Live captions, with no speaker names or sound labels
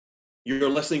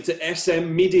You're listening to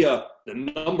SM Media, the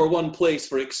number one place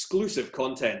for exclusive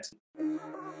content.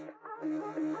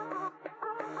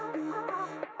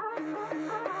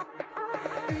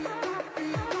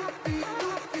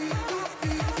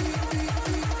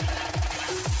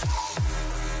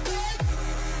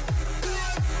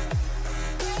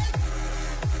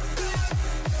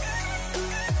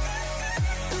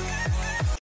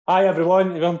 Hi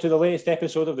everyone, welcome to the latest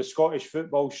episode of the Scottish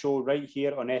Football Show right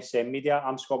here on SM Media.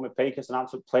 I'm Scott McPike. It's an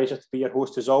absolute pleasure to be your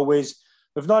host as always.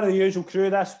 We've none of the usual crew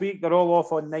this week. They're all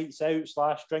off on nights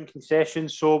out / drinking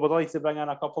sessions, so we'd like to bring in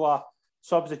a couple of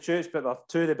substitutes, but they're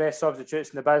two of the best substitutes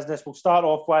in the business. We'll start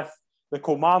off with the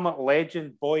Kilmarnock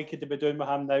legend. Boy, could they be doing with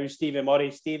him now, Stevie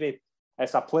Murray. Stevie,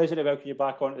 it's a pleasure to welcome you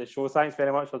back onto the show. Thanks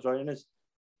very much for joining us.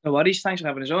 No worries, thanks for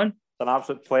having us on. It's an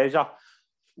absolute pleasure.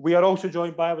 We are also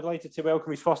joined by, I would like to welcome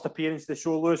his first appearance to the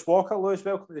show, Lewis Walker. Lewis,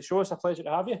 welcome to the show. It's a pleasure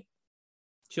to have you.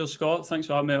 Cheers, Scott. Thanks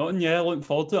for having me on. Yeah, looking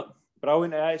forward to it.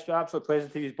 Brilliant. It's been an absolute pleasure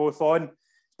to you both on.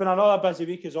 It's been another busy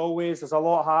week as always. There's a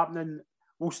lot happening.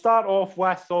 We'll start off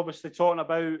with obviously talking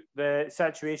about the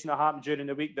situation that happened during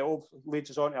the week that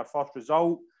leads us on to our first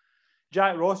result.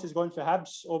 Jack Ross has gone for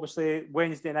Hibs. Obviously,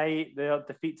 Wednesday night, their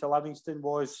defeat to Livingston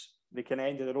was the kind of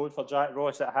end of the road for Jack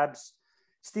Ross at Hibs.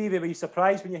 Stevie, were you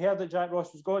surprised when you heard that Jack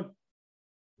Ross was gone?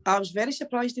 I was very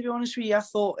surprised, to be honest with you. I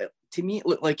thought, to me, it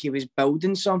looked like he was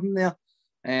building something there.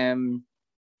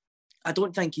 I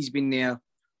don't think he's been there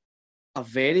a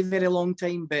very, very long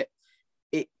time, but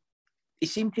he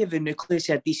seemed to have the nucleus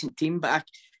of a decent team. But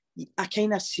I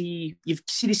kind of see, you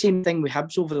see the same thing with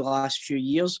Hibs over the last few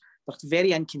years. They're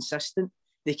very inconsistent.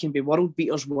 They can be world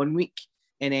beaters one week,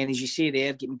 and then, as you say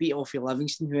there, getting beat off of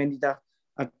Livingston, who ended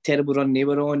a terrible run they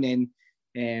were on, and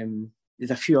there's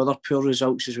a few other poor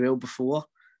results as well before,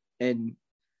 and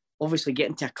obviously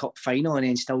getting to a cup final and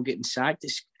then still getting sacked.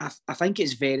 I think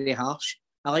it's very harsh.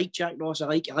 I like Jack Ross. I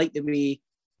like the way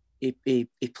he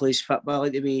plays football. I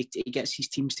like the way he gets his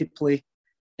teams to play,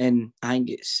 and I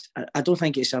don't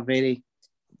think it's a very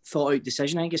thought out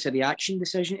decision. I think it's a reaction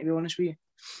decision, to be honest with you.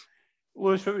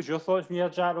 Lewis, what was your thoughts when you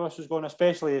heard Jack Ross was going,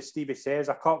 especially as Stevie says,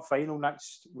 a cup final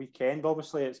next weekend?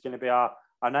 Obviously, it's going to be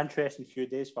an interesting few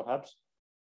days for Hibs.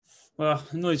 Well,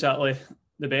 not exactly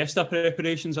the best of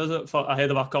preparations, is it, for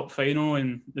ahead of a cup final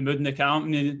and the mood in the camp? I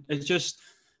mean, it's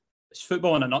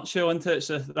football in a nutshell, isn't it?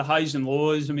 It's the highs and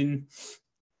lows. I mean,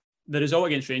 the result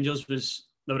against Rangers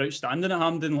they were outstanding at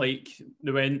Hampden. Like,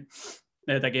 they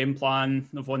had a game plan,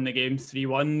 they've won the game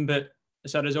 3-1, but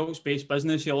it's a results-based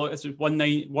business. You look, it's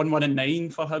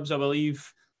 1-1-9 for Hibs, I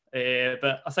believe.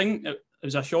 But I think it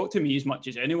was a shock to me as much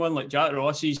as anyone. Like, Jack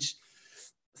Ross,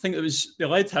 I think they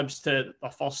led Hibs to their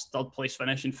first third place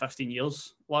finish in 15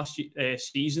 years last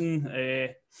season.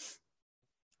 I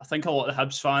think a lot of the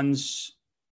Hibs fans,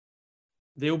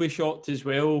 they'll be shocked as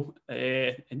well.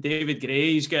 And David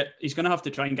Gray, he's going to have to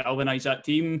try and galvanise that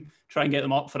team, try and get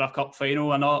them up for a cup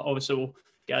final. I know obviously we'll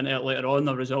get into it later on,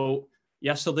 the result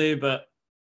yesterday, but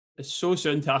it's so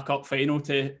soon to a cup final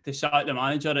to sack the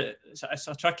manager. It's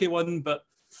a tricky one, but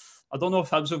I don't know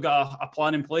if Hibs have got a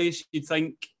plan in place. You'd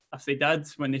think if they did,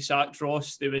 when they sacked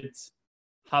Ross, they would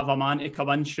have a man to come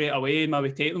in straight away and maybe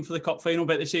take them for the cup final.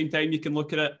 But at the same time, you can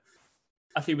look at it,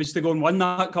 if he was to go and win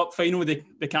that cup final, they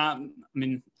can't. I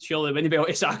mean, surely they wouldn't be able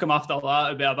to sack him after that.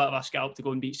 It'd be a bit of a scalp to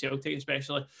go and beat Celtic,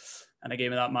 especially in a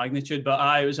game of that magnitude. But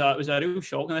it was a real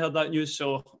shock when I heard that news.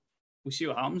 So we'll see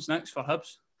what happens next for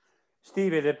Hibs.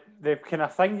 Stevie, the kind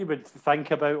of thing you would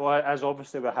think about is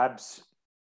obviously with Hibs,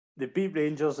 they beat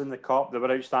Rangers in the cup. They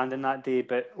were outstanding that day,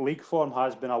 but league form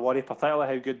has been a worry, particularly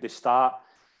how good they start.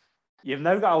 You've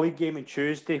now got a league game on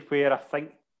Tuesday where I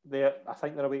think they're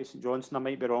away at St Johnstone. I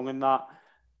might be wrong on that.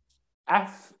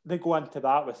 If they go into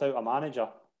that without a manager,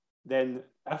 then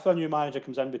if a new manager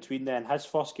comes in between then, his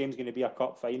first game is going to be a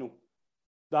cup final.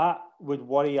 That would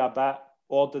worry a bit.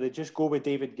 Or do they just go with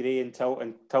David Gray until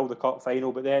the cup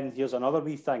final? But then here's another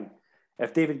wee thing.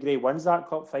 If David Gray wins that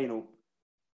cup final,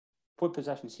 what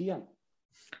position is he in?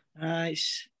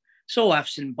 It's all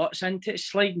ifs and buts, isn't it? It's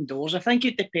sliding doors. I think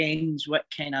it depends what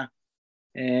kind of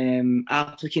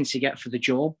applicants you get for the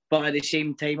job. But at the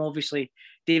same time, obviously,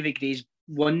 David Gray's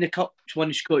won the cup. He's won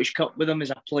the Scottish Cup with him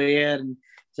as a player, and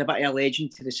he's a bit of a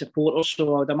legend to the supporters.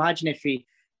 So I would imagine if he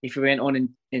went on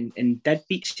and did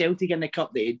beat Celtic in the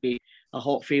cup, that he'd be a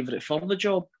hot favourite for the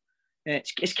job.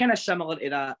 It's kind of similar to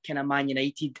that kind of Man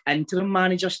United interim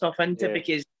manager stuff, isn't it?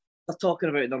 Because they're talking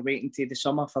about they're waiting to the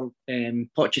summer for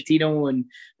Pochettino,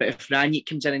 but if Ranić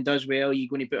comes in and does well, you're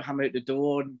going to put him out the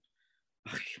door.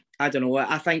 I don't know.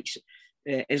 I think,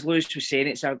 as Lewis was saying,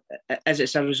 it's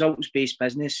a results-based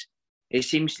business. It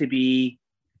seems to be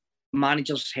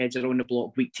managers' heads are on the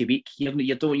block week to week.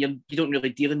 You don't really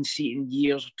deal in seating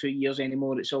years or 2 years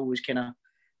anymore. It's always kind of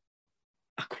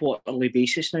a quarterly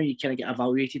basis now. You kind of get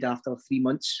evaluated after 3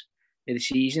 months of the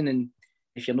season, and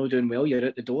if you're not doing well, you're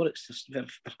out the door. It's just, they're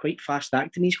quite fast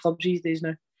acting, these clubs these days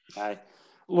now. Aye.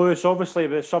 Lewis, obviously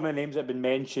with some of the names that have been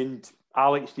mentioned,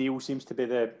 Alex Neil seems to be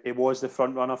he was the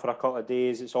front runner for a couple of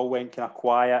days. It's all went kind of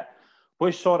quiet.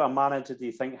 What sort of manager do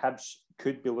you think Hibs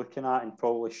could be looking at and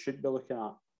probably should be looking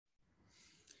at?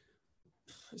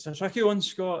 It's a tricky one,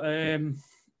 Scott.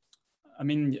 I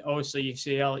mean, obviously you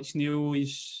say Alex Neil, he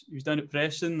was down at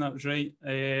Preston, that was right.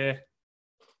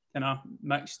 Kind of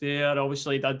mixed there.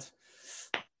 Obviously did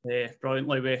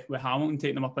brilliantly with Hamilton,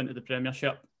 taking them up into the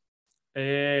Premiership.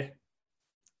 In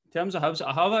terms of Hibs,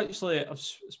 I've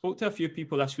spoke to a few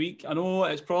people this week. I know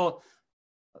it's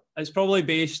probably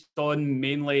based on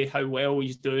mainly how well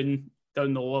he's doing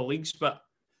down the lower leagues, but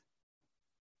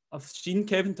I've seen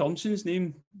Kevin Thompson's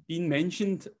name being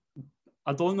mentioned.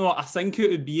 I don't know. I think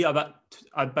it would be a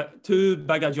bit too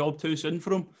big a job too soon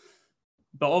for him.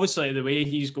 But obviously, the way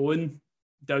he's going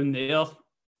down there,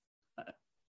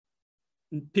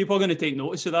 people are going to take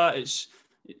notice of that. It's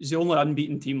the only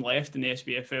unbeaten team left in the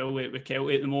SPFL with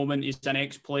Kelty at the moment. He's an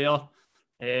ex-player.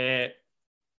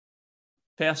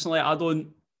 Personally, I don't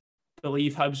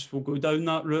believe Hibs will go down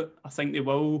that route. I think they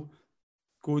will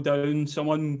go down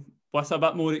someone with a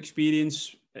bit more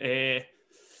experience.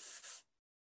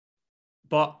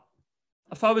 But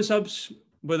if I was Hibs,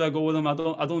 would I go with him? I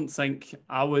don't think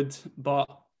I would. But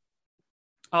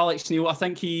Alex Neil, I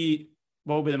think he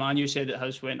will be the man. You said that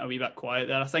Hibs went a wee bit quiet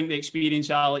there. I think the experience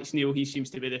of Alex Neil, he seems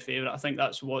to be the favourite. I think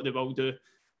that's what they will do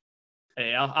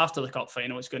after the cup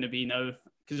final. It's going to be now,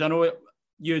 because I know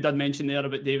you did mention there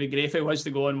about David Gray. If he was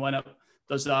to go and win it,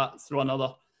 does that throw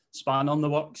another span on the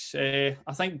works? I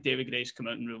think David Gray's come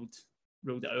out and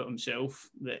ruled it out himself.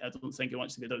 I don't think he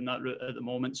wants to go down that route at the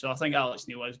moment. So I think Alex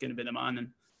Neil is going to be the man, and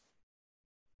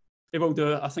he will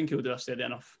do it. I think he'll do a steady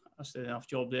enough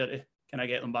job there to kind of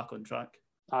get them back on track.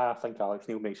 I think Alex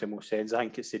Neil makes the most sense. I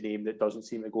think it's the name that doesn't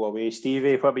seem to go away.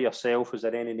 Stevie, what about yourself? Is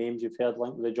there any names you've heard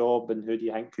linked with the job, and who do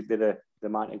you think could be the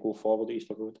man to go forward at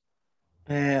Easter Road?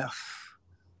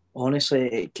 Honestly,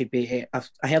 it could be.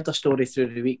 I heard a story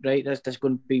through the week, right? This is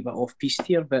going to be a bit off-piste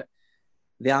here, but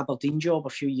the Aberdeen job a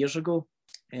few years ago,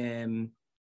 Neil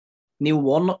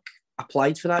Warnock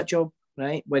applied for that job,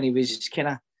 right, when he was kind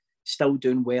of still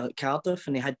doing well at Cardiff,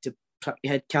 and he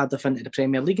had Cardiff into the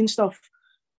Premier League and stuff.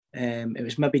 It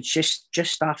was maybe just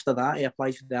after that he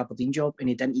applied for the Aberdeen job, and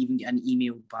he didn't even get an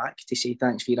email back to say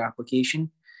thanks for your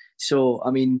application. So,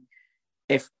 I mean,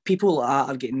 if people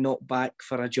are getting knocked back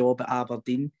for a job at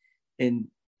Aberdeen and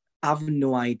have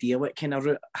no idea what kind of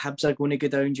route Hibs are going to go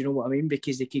down, do you know what I mean?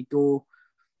 Because they could go,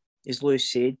 as Lewis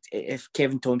said, if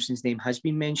Kevin Thompson's name has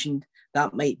been mentioned,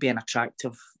 that might be an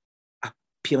attractive,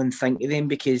 appealing thing to them,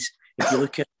 because if you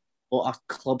look at a lot of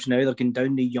clubs now, they're going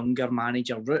down the younger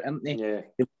manager route, aren't they? Yeah.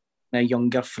 A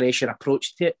younger, fresher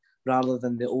approach to it, rather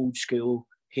than the old school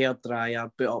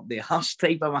hairdryer, put up the arse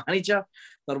type of manager.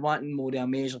 They're wanting more of a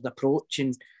measured approach.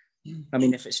 And I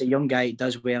mean, if it's a young guy who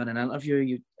does well in an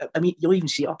interview, you'll even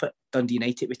see it up at Dundee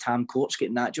United with Tam Courts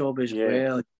getting that job as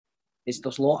well. There's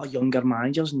a lot of younger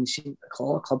managers, and a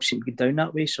lot of clubs seem to go down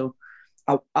that way. So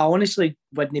I honestly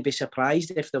wouldn't be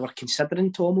surprised if they were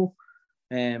considering Tomo.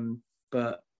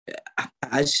 But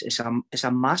it's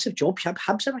a massive job.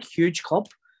 Hibs are a huge club.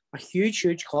 A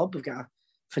huge club. We've got a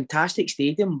fantastic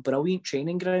stadium, brilliant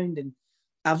training ground, and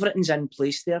everything's in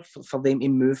place there for them to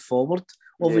move forward.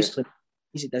 Obviously,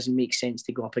 it doesn't make sense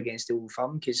to go up against the Old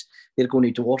Firm because they're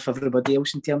going to dwarf everybody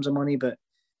else in terms of money, but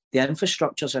the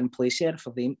infrastructure's in place there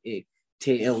for them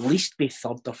to at least be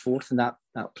third or fourth in that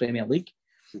Premier League.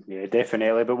 Yeah,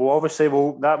 definitely. But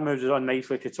that moves us on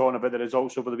nicely to talking about the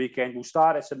results over the weekend. We'll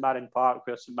start at St Mirren Park,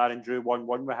 where St Mirren drew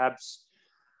 1-1 with Hibs.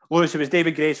 Lewis, it was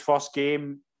David Gray's first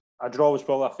game. A draw was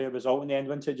probably a fair result in the end,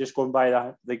 wasn't it? Just going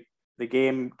by the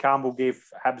game, Campbell gave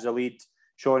Hibs a lead.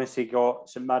 Shaughnessy got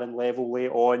St Mirren level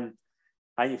late on.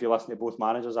 I think if you listen to both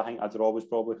managers, I think a draw was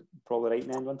probably right in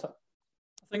the end, wasn't it?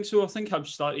 I think so. I think Hibs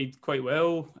started quite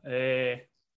well. A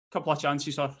couple of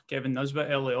chances for Kevin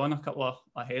Nisbet early on, a couple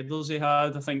of headers he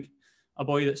had. I think a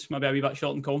boy that's maybe a wee bit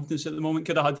short in confidence at the moment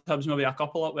could have had Hibs maybe a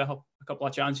couple up with a couple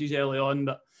of chances early on,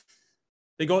 but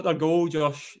they got their goal.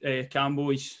 Josh Campbell,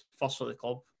 he's first for the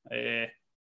club.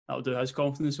 That'll do his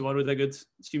confidence the world of good.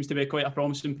 Seems to be quite a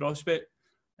promising prospect.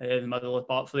 The middle of the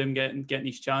park for them getting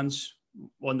his chance.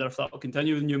 Wonder if that will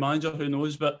continue with the new manager. Who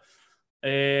knows? But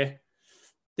David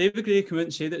Gray came out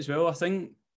and said it as well. I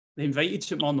think they invited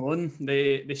St Mirren on.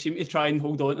 They seem to try and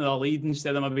hold on to their lead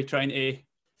instead of maybe trying to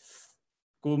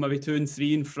go maybe 2 and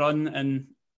 3 in front, and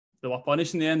they were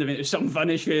punished in the end. I mean, it was some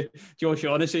finish with Josh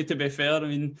O'Shea, to be fair. I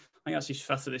mean, I think that's his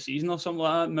 5th of the season or something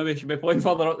like that. Maybe he should be playing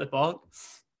further up the park.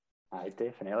 Aye,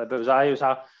 definitely. But it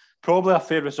was probably a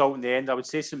fair result in the end. I would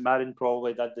say St Mirren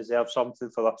probably did deserve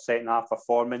something for their second half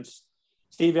performance.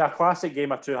 Stevie, a classic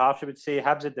game of 2 halves, I would say.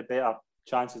 Hibs had the better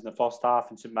chances in the first half,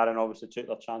 and St Mirren obviously took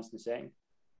their chance in the second.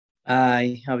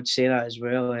 Aye, I would say that as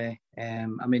well. I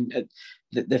mean,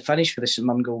 the finish for the St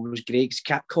Mirren goal was great.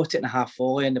 Cap caught it in a half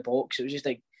volley in the box. It was just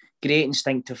like great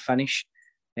instinctive finish.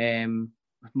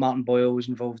 Martin Boyle was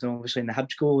involved obviously in the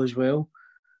Hibs goal as well.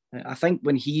 I think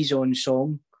when he's on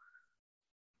song,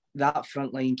 that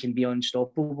front line can be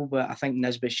unstoppable, but I think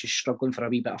Nisbet's just struggling for a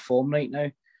wee bit of form right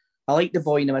now. I like the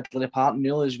boy in the middle of the park,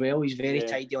 Newell, as well. He's very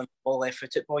tidy on the ball,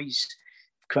 left-footed boy. He's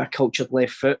quite a cultured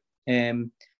left foot. But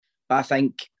I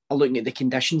think looking at the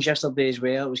conditions yesterday as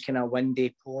well, it was kind of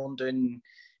windy, pouring down.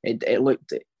 It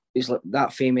looked, it's like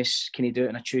that famous, can you do it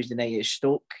on a Tuesday night at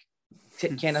Stoke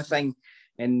kind of thing.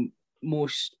 And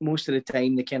most of the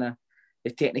time, the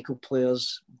technical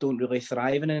players don't really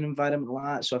thrive in an environment like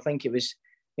that. So I think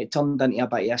it turned into a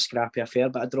bit of a scrappy affair,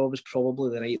 but a draw was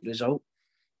probably the right result.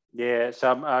 Yeah, it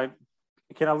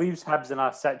kind of leaves Hibs in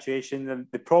a situation.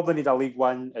 They probably need a League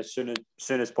One as soon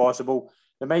as possible.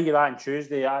 They might get that on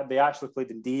Tuesday. They actually played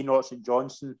Dundee, not St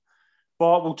Johnstone.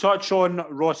 But we'll touch on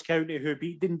Ross County, who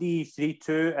beat Dundee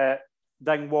 3-2 at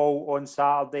Dingwall on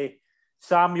Saturday.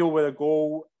 Samuel with a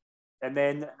goal, and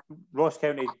then Ross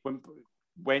County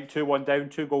went 2-1 down,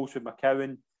 2 goals with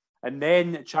McCowan. And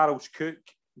then Charles Cook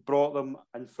brought them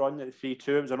in front at 3-2.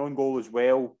 It was an own goal as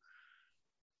well.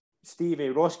 Stevie,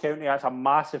 Ross County, that's a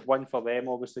massive win for them,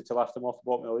 obviously, to lift them off the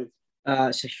bottom of the league.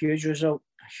 It's a huge result.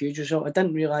 I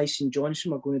didn't realise St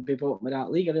Johnstone were going to be bottom of that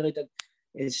league. I really did.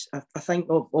 I think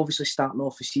obviously starting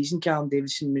off the season, Callum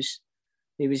Davidson was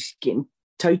getting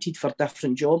touted for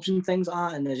different jobs and things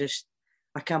like that, and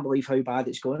I can't believe how bad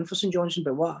it's going for St Johnstone.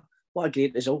 But what a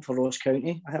great result for Ross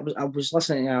County. I was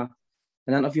listening to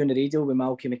an interview on the radio with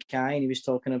Malky Mackay, and he was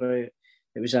talking about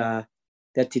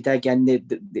they had to dig in.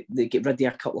 They get rid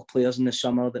of a couple of players in the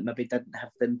summer that maybe didn't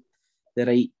have the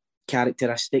right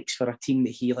characteristics for a team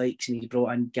that he likes, and he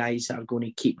brought in guys that are going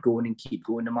to keep going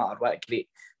no matter what. Great,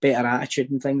 better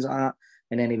attitude and things like that.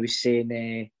 And then he was saying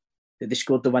that they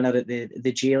scored the winner at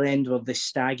the jail end where the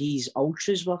Staggies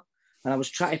Ultras were. And I was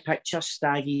trying to picture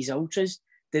Staggies Ultras.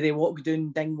 Did they walk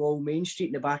down Dingwall Main Street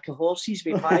in the back of horses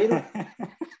with pyro?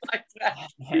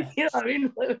 You know what I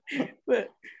mean?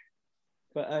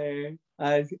 But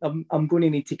I'm going to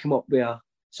need to come up with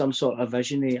some sort of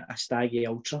vision of a Staggy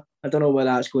Ultra. I don't know where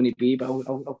that's going to be, but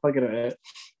I'll figure it out.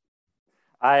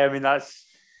 I mean,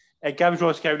 it gives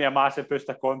Ross County a massive boost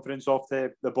of confidence off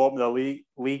the bottom of the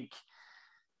league.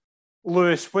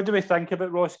 Lewis, what do we think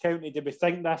about Ross County? Do we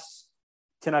think this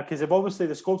because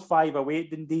they've scored 5 away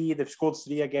at Dundee, they've scored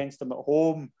 3 against them at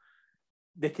home.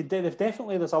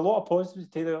 There's a lot of positives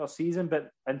to take out of their season,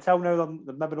 but until now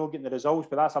they're maybe not getting the results,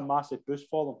 but that's a massive boost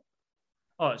for them.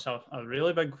 Oh, it's a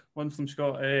really big one from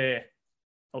Scott.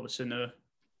 Obviously now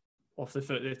off the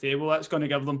foot of the table, that's going to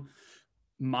give them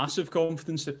massive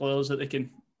confidence to players that they can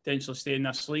potentially stay in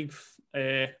this league.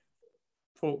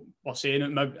 Folk were saying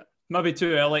it maybe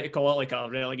too early to call it like a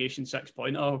relegation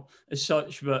 6-pointer as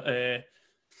such, but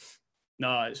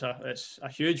no, it's a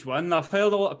huge win. I've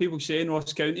heard a lot of people saying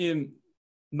Ross County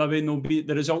maybe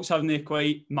the results haven't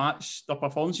quite matched their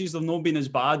performances. They've not been as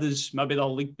bad as maybe their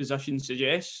league position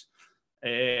suggests.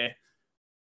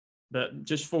 But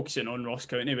just focusing on Ross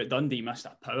County, but Dundee missed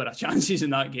a power of chances in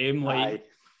that game.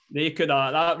 They could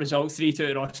have that result 3-2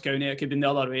 to Ross County. It could have been the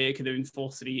other way. It could have been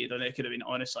 4-3. It could have been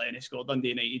honestly any score.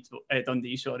 Dundee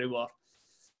were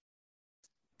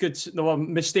good. There were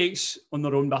mistakes on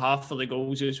their own behalf for the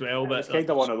goals as well. But it's kind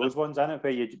of one of those ones, isn't it?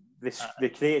 Where they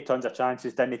created tons of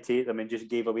chances, didn't take them, and just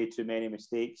gave away too many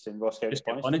mistakes. And Ross County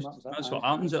punished them. That's what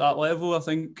happens at that level. I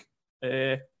think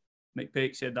Mick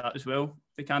Peck said that as well.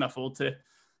 They can't afford to.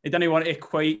 He didn't want to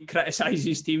quite criticise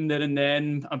his team there and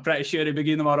then. I'm pretty sure he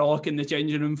began them a rock in the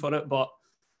changing room for it, but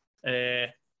you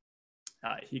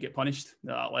get punished at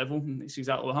that level, and it's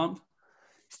exactly what happened.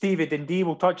 Stevie, Dundee,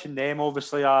 we'll touch on them.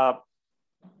 Obviously,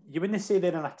 you wouldn't say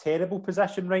they're in a terrible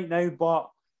position right now,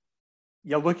 but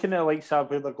you're looking at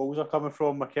where their goals are coming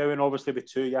from. McCowan, obviously, with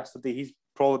 2 yesterday, he's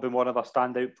probably been one of their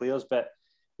standout players, but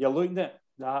you're looking at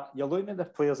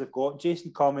the players they've got.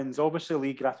 Jason Cummins, obviously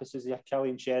Lee Griffiths is there,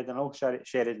 Killian Sheridan,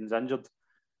 Sheridan's injured.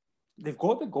 They've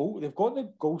got the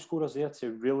goal scorers there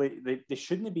to really. They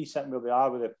shouldn't be sitting where they are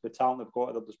with the talent they've got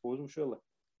at their disposal, surely.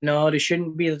 No, they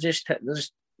shouldn't be. They're just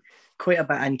quite a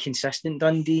bit inconsistent,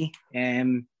 Dundee.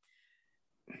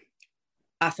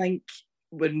 I think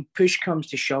when push comes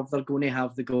to shove, they're going to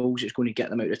have the goals that's going to get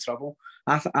them out of trouble.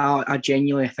 I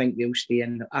genuinely think they'll stay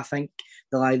in. I think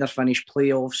they'll either finish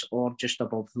playoffs or just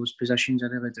above those positions. I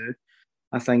really do.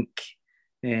 I think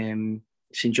St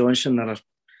Johnstone are a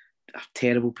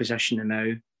terrible position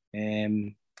now.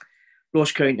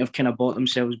 Ross County have kind of bought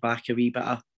themselves back a wee bit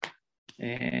of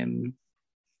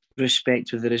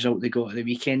respect with the result they got at the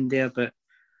weekend there, but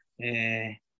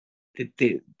they're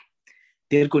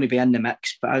going to be in the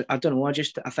mix. But I don't know.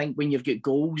 I think when you've got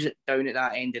goals down at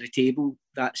that end of the table,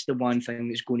 that's the one thing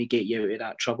that's going to get you out of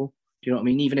that trouble. Do you know what I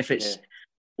mean? Even if it's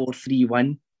 4-3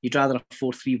 win, you'd rather a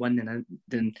 4-3 win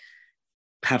than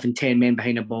having 10 men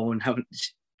behind the ball and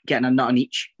getting a nut on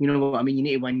each. You know what I mean? You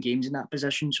need to win games in that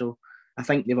position. So I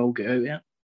think they've all got out there.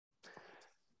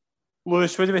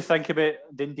 Lewis, what do we think about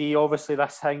Dundee? Obviously,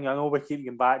 this thing, I know we keep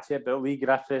getting back to it, but Lee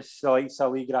Griffiths, the likes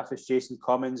of Lee Griffiths, Jason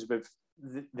Cummins,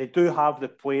 they do have the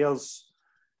players.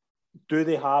 Do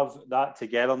they have that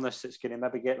togetherness that's going to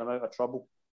maybe get them out of trouble?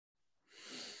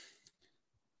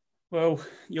 Well,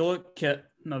 you look at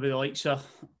maybe the likes of,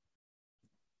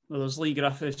 well, there's Lee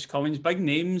Griffiths, Cummins, big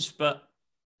names, but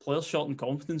players short in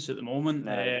confidence at the moment.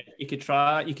 You could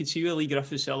see with Lee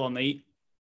Griffiths the other night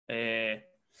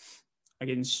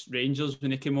against Rangers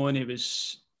when he came on, he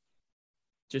was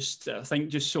just, I think,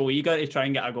 just so eager to try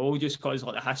and get a goal just because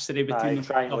like the history between them.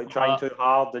 Trying too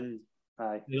hard and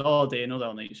the other day, no, the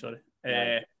other night, sorry.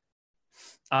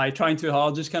 Trying too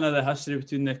hard, just kind of the history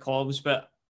between the clubs. But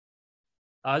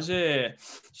as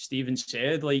Stephen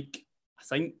said, like, I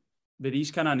think with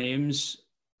these kind of names,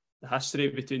 the history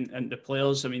between and the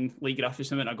players, I mean, Lee Griffiths,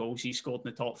 the amount of goals he scored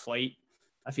in the top flight,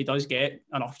 if he does get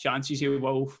enough chances, he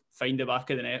will find the back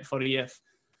of the net for you.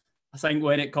 I think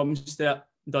when it comes to it,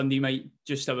 Dundee might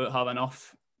just about have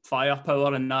enough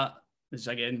firepower, and that is,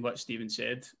 again, what Stephen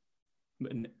said.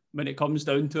 When it comes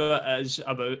down to it, it is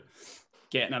about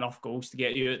getting enough goals to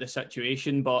get you out of the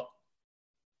situation. But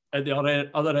at the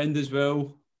other end as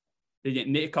well, they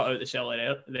need to cut out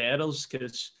the errors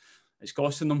because it's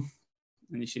costing them.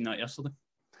 And you've seen that yesterday.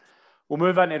 We'll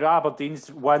move into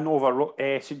Aberdeen's win over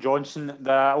St Johnstone.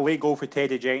 The late goal for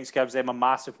Teddy Jenks gives them a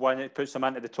massive win. It puts them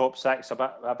into the top six,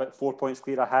 about 4 points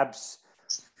clear of Hibs.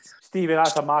 Stevie,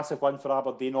 that's a massive win for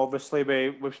Aberdeen. Obviously,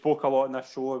 we've spoke a lot in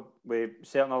this show with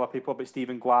certain other people about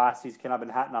Stephen Glass. He's kind of been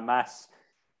hitting a miss.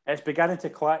 It's beginning to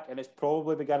click, and it's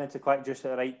probably beginning to click just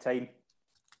at the right time.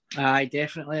 Aye,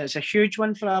 definitely. It's a huge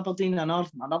win for Aberdeen,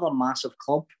 another massive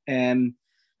club.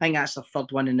 I think that's the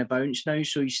third one in the bounce now,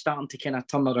 so he's starting to kind of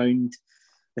turn around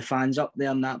the fans up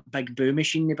there and that big boo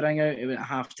machine they bring out at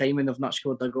half time when they've not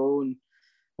scored a goal. And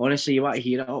honestly, you want to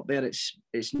hear it up there.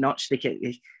 It's nuts.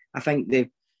 I think they've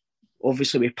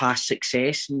obviously with past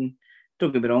success, and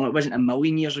don't get me wrong, it wasn't a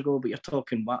million years ago, but you're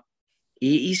talking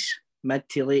 80s, mid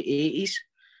to late 80s.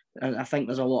 I think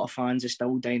there's a lot of fans that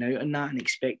still dine out on that and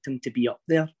expect them to be up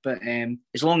there. But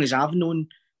as long as I've known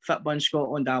football in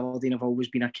Scotland, Aberdeen have always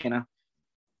been a kind of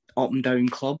up and down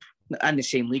club in the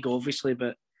same league, obviously,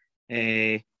 but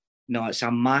no, it's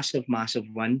a massive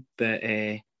win. But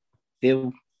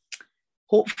they'll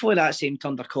hopefully that same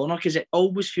turned a corner, because it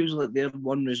always feels like they're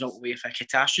one result away from a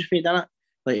catastrophe, doesn't it?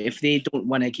 Like if they don't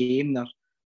win a game,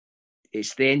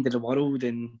 it's the end of the world.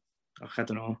 And I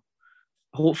don't know.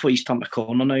 Hopefully he's turned a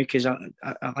corner now, because I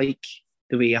like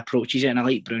the way he approaches it, and I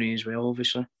like Brownie as well,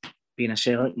 obviously being a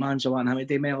Celtic man, so I want him to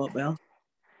do well up there.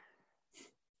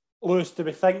 Lewis, do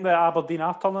we think that Aberdeen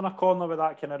are turning a corner with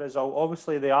that kind of result?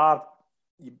 Obviously, they are.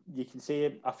 You can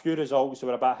say a few results that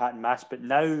were a bit hit and miss, but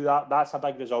now that's a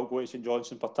big result going to St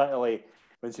Johnstone, particularly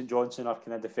when St Johnstone are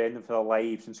kind of defending for their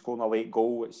lives and scoring a late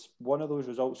goal. It's one of those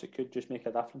results that could just make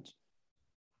a difference.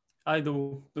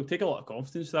 They'll take a lot of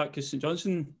confidence to that, because St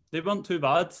Johnstone, they weren't too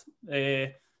bad.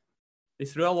 They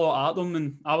threw a lot at them,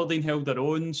 and Aberdeen held their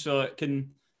own, so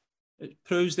it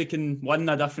proves they can win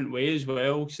a different way as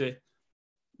well. So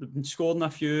they've been scoring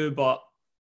a few, but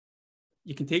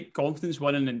you can take confidence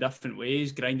winning in different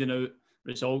ways, grinding out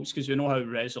results, because we know how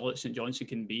resolute St Johnstone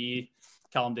can be.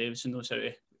 Callum Davidson knows how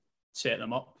to set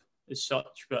them up as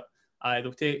such, but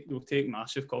they'll take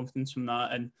massive confidence from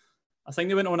that. And I think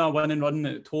they went on a winning run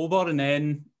in October and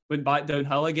then went back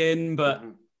downhill again, but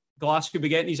Glass could be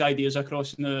getting these ideas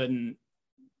across now, and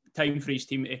time for his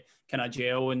team to kind of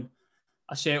gel, and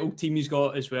a settled team he's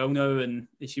got as well now, and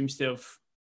he seems to have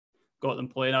got them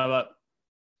playing a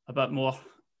bit more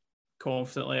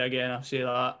confidently again. I say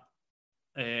that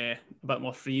a bit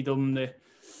more freedom.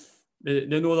 They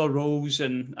know their roles,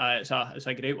 and it's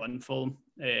a great win for them.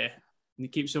 And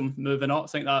it keeps them moving up. I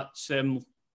think that's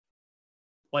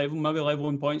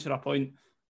leveling points or a point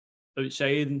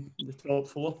outside the top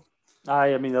four.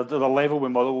 Aye, I mean, they're level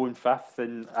with Motherwell in fifth,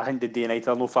 and I think Dundee United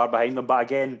are no far behind them. But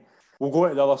again, we'll go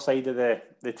to the other side of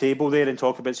the table there and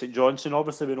talk about St Johnstone.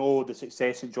 Obviously, we know the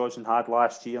success St Johnstone had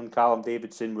last year, and Callum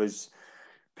Davidson was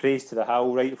praised to the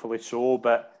hill, rightfully so.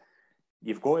 But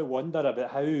you've got to wonder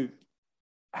about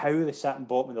how they sat in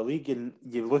bottom of the league, and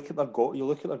you look at their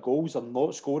goals. They're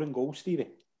not scoring goals, Stevie.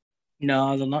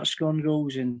 No, they're not scoring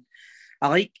goals, and I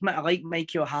like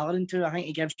Michael O'Halloran too. I think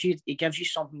he gives you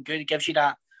something good. He gives you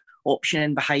that option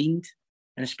in behind,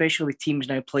 and especially with teams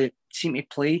now seem to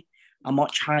play a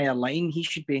much higher line. They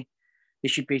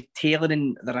should be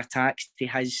tailoring their attacks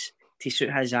to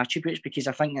suit his attributes, because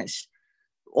I think it's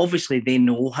obviously they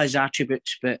know his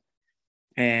attributes, but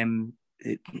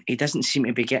he doesn't seem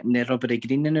to be getting the rubbery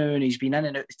green now, and he's been in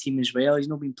and out the team as well. He's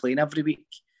not been playing every week,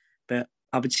 but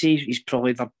I would say he's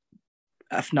probably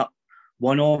if not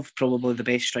probably the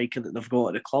best striker that they've got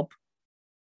at the club.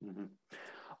 Mm-hmm.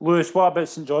 Lewis, what about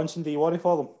St Johnstone? Do you worry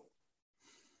for them?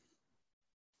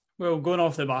 Well, going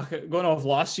off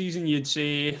last season, you'd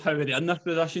say how are they in their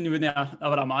position? You wouldn't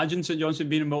ever imagine St Johnstone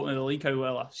being involved in the league, how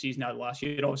well a season had last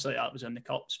year. Obviously, that was in the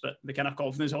cups, but the kind of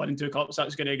confidence of winning 2 cups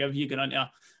that's going to give you going into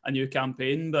a new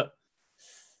campaign. But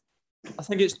I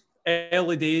think it's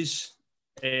early days.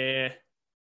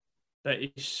 But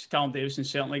Callum Davidson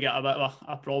certainly got a bit of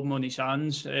a problem on his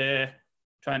hands,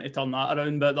 trying to turn that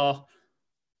around. But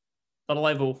they're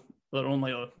level. They're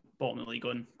only bottom of the league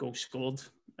on goals scored.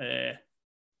 They're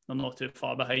not too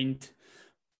far behind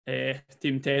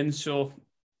Team 10. So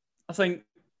I think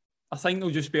they'll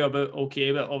just be about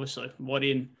okay. But obviously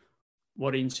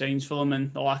worrying signs for them,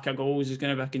 and the lack of goals is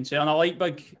going to be a concern. I like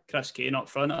big Chris Kane up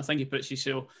front. I think he puts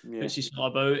himself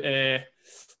about,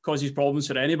 causes problems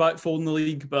for any back four in the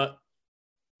league, but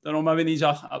I don't know, maybe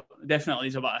definitely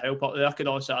needs a bit of help up there. I could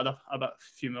also add a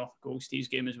few more goals to his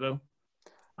game as well.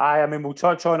 Aye, I mean, we'll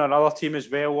touch on another team as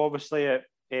well. Obviously, at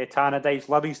Tannadice,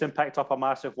 Livingston picked up a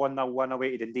massive 1-0 win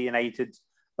away to Dundee United.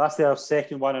 That's their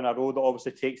second one in a row that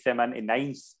obviously takes them into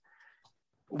ninth.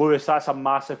 Lewis, that's a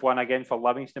massive one again for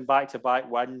Livingston. Back-to-back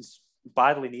wins,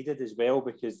 badly needed as well,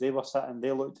 because they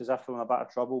looked as if they were in a bit of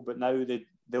trouble, but now they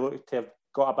look to have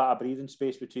got a bit of breathing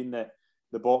space between the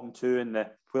bottom two and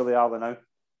where they are now.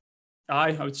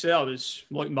 Aye, I would say I was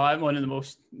looking back at that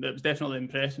was definitely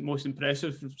most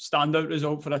impressive standout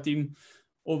result for a team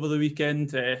over the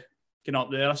weekend. Getting up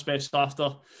there, especially after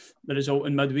the result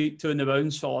in midweek, 2 in the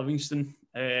bounce for Livingston.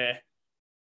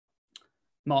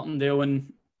 Martindale,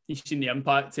 and you've seen the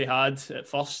impact he had at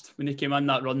first when he came in,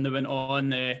 that run that went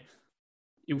on.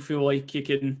 You'll feel like you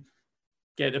can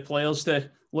get the players to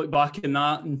look back in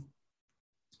that and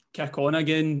kick on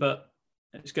again, but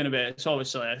it's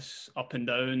obviously up and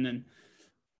down, and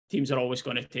teams are always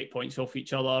going to take points off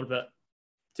each other, but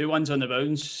 2 wins on the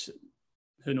bounce,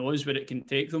 who knows where it can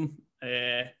take them.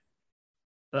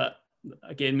 But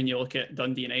again, when you look at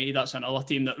Dundee United, that's another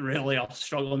team that really are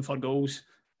struggling for goals.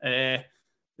 They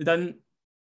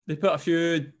put a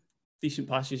few decent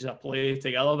passes of play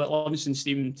together, but Livingston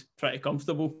seemed pretty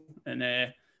comfortable,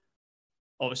 and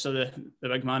obviously the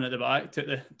big man at the back took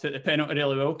the penalty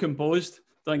really well composed.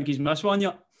 Don't think he's missed one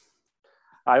yet.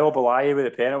 Obalaye with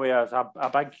the penalty is a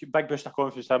big boost of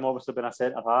confidence for him, obviously being a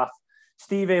centre half.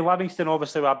 Stevie, Livingston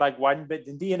obviously were a big win, but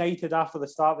Dundee United, after the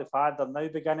start they've had, they're now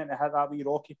beginning to hit that wee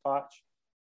rocky patch.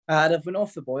 They've went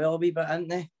off the boil a wee bit, haven't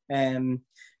they? They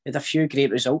had a few great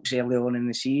results early on in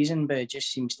the season, but it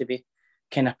just seems to be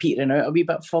kind of petering out a wee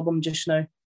bit for them just now.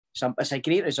 So it's a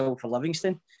great result for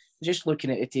Livingston. Just looking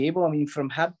at the table, I mean,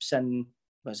 from Hibs and,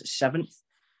 7th?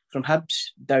 From Hibs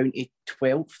down to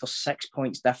 12th, there's 6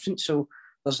 points difference. So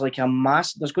there's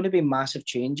there's going to be massive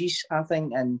changes, I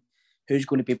think, and who's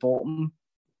going to be bottom.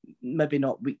 Maybe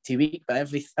not week to week, but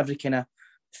every kind of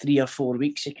 3 or 4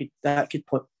 weeks, that could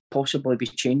possibly be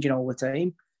changing all the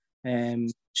time.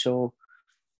 So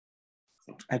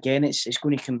again, it's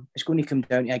going to come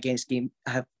down to against game.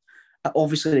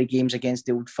 Obviously, the games against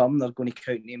the Old Firm, they're going to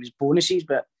count them as bonuses,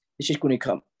 but it's just going to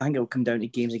come. I think it'll come down to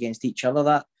games against each other.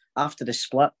 That after the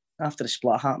split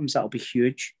happens, that'll be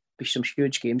huge. Be some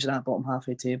huge games in that bottom half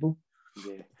of the table.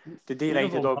 Yeah, Dundee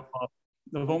United.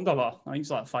 They've opened up I think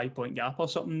it's like a 5 point gap or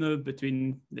something now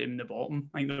between them and the bottom.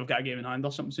 I think they've got a game in hand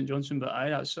or something, St Johnstone, but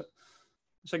that's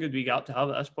a good wee gap to have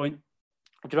at this point.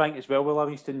 Do you think as well with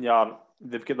Livingston,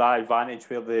 they've got that advantage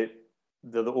where they're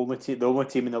the only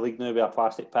team in the league now with a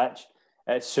plastic pitch.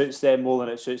 It suits them more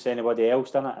than it suits anybody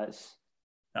else, doesn't it?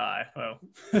 Aye, well.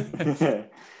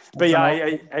 But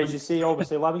yeah, as you say,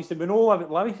 obviously Livingston. We know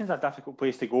Livingston's a difficult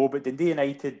place to go, but Dundee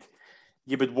United,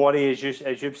 you would worry, as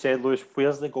you've said, Lewis,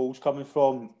 where's the goals coming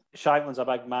from? Shankland's a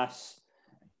big miss.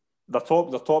 They're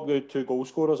top 2 goal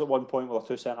scorers at one point with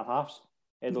their 2 centre halves.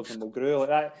 Edwards and Mulgrew. Like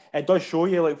that, it does show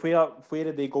you like where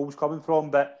are the goals coming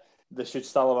from, but they should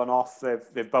still have enough.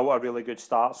 They've built a really good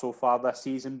start so far this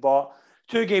season. But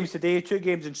 2 games today, 2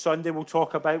 games on Sunday we'll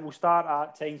talk about. We'll start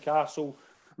at Tynecastle.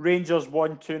 Rangers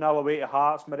won 2-0 away to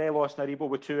Hearts. Morelos and Aribo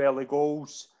with 2 early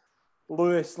goals.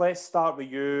 Lewis, let's start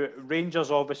with you.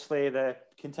 Rangers, obviously, the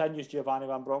continues Giovanni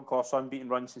Van Bronckhorst's unbeaten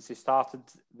run since he started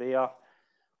there.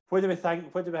 What do we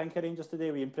think? What do we think of Rangers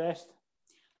today? Were you impressed?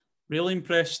 Really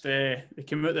impressed. They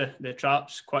came out the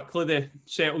traps quickly. They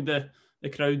settled the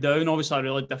crowd down. Obviously, a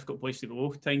really difficult place to go,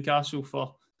 Tynecastle,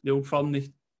 for the Old Firm.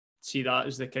 They see that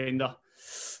as the kind of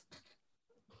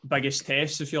biggest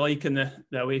test, if you like, in the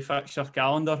away fixture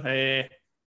calendar. I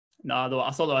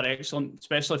thought they were excellent,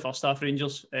 especially first half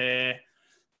Rangers.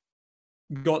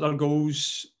 Got their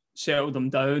goals, settled them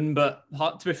down, but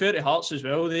to be fair to Hearts as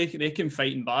well, they came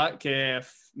fighting back.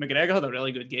 McGregor had a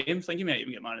really good game. I think he might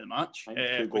even get man of the match. 2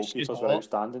 goalkeepers were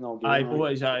outstanding all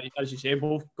game. As you say,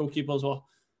 both goalkeepers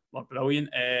were brilliant.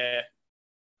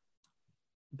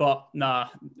 But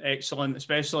excellent,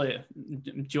 especially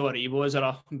Joe Aribo is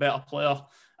a better player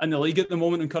in the league at the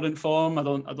moment in current form. I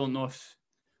don't know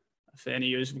if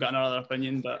any of you have got another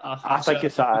opinion, but I think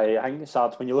it's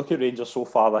hard when you look at Rangers so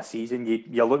far this season.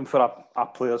 You're looking for a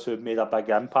players who have made a big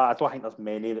impact. I don't think there's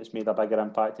many that's made a bigger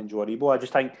impact than Joe Aribo. I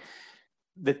just think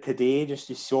that today, just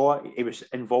you saw he was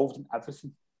involved in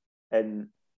everything, and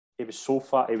he was so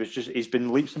far. He's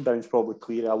been leaps and bounds probably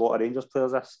clear a lot of Rangers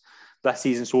players this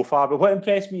season so far. But what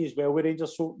impressed me as well with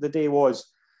Rangers the day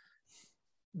was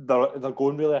they're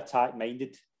going really attack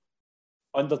minded.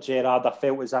 Under Gerrard, I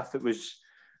felt as if it was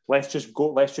let's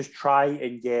just try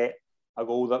and get a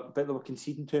goal, but they were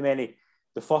conceding too many.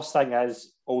 The first thing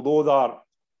is, although they're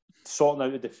sorting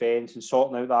out the defence and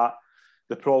sorting out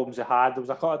the problems they had, there was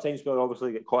a couple of times where they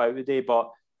obviously get caught out today,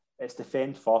 but it's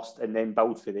defend first and then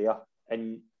build for there.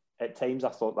 And at times I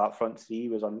thought that front three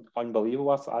was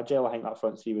unbelievable. I think that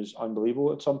front three was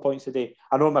unbelievable at some points today.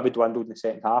 I know it maybe dwindled in the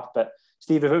second half, but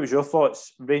Steve, if it was your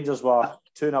thoughts, Rangers were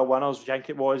 2-0 winners. Do you think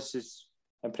it was as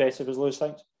impressive as Lewis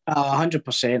thinks?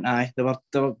 100%. Aye, they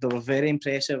were very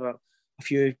impressive. A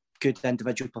few good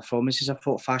individual performances. I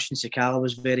thought Fashion Sakala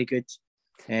was very good.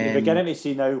 You're beginning to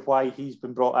see now why he's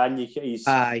been brought in.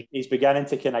 He's beginning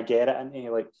to kind of get it, isn't he?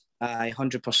 Like,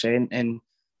 100%. And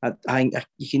I think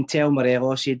you can tell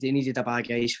Morelos he needed a bag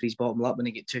of ice for his bottom lip when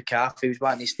he got 2 calf. He was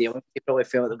wanting to stay on. He probably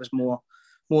felt there was more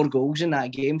goals in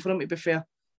that game for him, to be fair.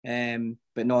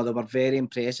 But no, they were very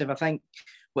impressive. I think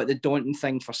what the daunting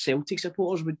thing for Celtic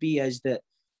supporters would be is that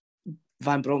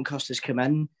Van Bronckhorst has come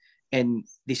in and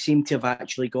they seem to have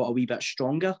actually got a wee bit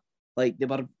stronger. Like they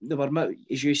were,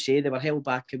 as you say, they were held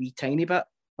back a wee tiny bit,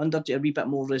 under a wee bit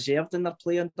more reserved in their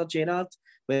play under Gerrard.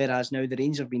 Whereas now the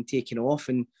reins have been taken off,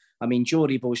 and I mean Joe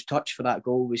Aribo's touch for that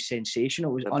goal was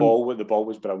sensational. It was the ball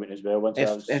was brilliant as well. Like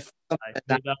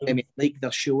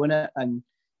they're showing it, and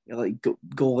like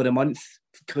goal of the month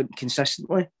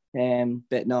consistently.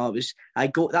 But no, it was.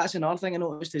 That's another thing I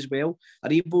noticed as well.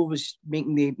 Aribo was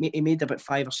he made about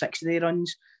 5 or 6 of their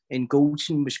runs, and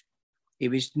Goldson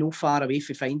was no far away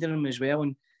from finding him as well.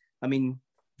 And I mean,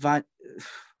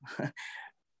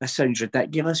 this sounds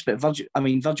ridiculous, but Virgil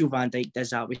van Dijk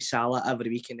does that with Salah every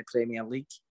week in the Premier League.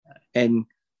 And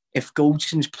if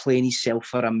Goldson's playing himself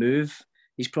for a move,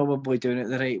 he's probably doing it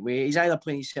the right way. He's either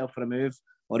playing himself for a move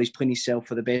or he's playing himself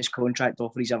for the best contract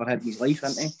offer he's ever had in his life,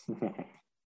 isn't he?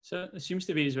 So it seems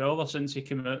to be as well, ever since he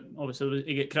came out, obviously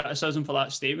he get criticism for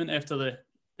that statement after the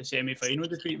semi-final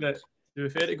defeat, but to be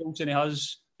fair to Goldson,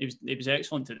 he was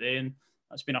excellent today, and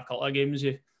that's been a couple of games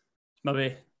he's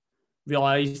maybe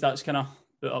realised that's kind of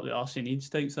put up the arse he needs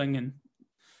type thing, and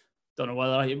don't know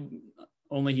whether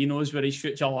only he knows where his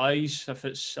future lies, if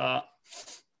it's at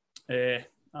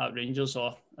Rangers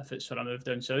or if it's for a move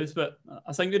down south. But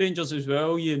I think the Rangers as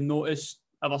well, you noticed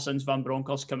ever since Van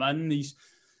Bronckhorst come in,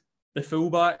 the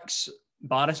fullbacks,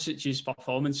 Barisic's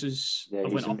performances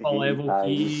have went up a level.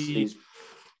 He's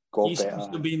got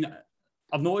better.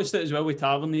 I've noticed it as well with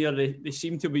Tavernier. They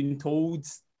seem to have been told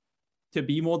to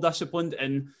be more disciplined,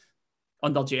 and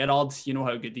under Gerrard, you know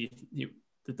how good the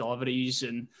deliveries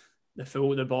and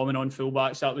the bombing on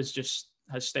fullbacks, that was just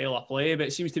his style of play. But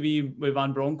it seems to be with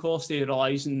Van Bronckhorst, he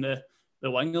relies on the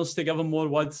wingers to give him more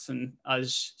width. And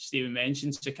as Stephen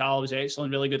mentioned, Sakala was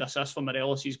excellent, really good assist for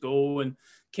Morelos' goal. And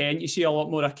Kent, you see a lot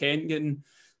more of Kent getting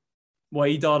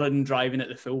wider and driving at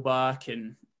the fullback,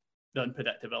 and the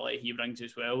unpredictability he brings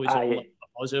as well is all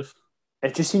positive.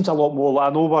 It just seems a lot more. I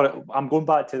know I'm going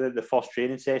back to the first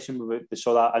training session where we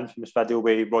saw that infamous video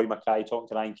where Roy Mackay talking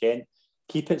to Ryan Kent.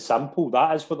 Keep it simple.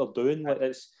 That is what they're doing. Like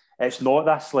it's not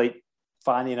this like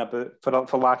fanning about,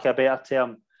 for lack of a better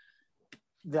term,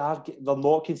 they're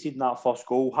not conceding that first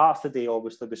goal. Hearts today,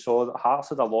 obviously, we saw that Hearts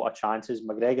had a lot of chances.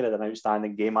 McGregor had an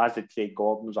outstanding game, as did Craig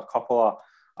Gordon. There was a couple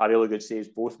of really good saves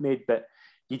both made, but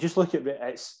you just look at it,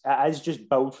 it is just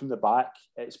build from the back.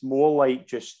 It's more like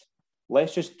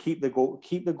let's just keep the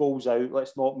goals out.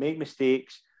 Let's not make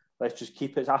mistakes. Let's just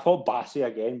keep it. I thought Bassey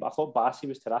again, but I thought Bassey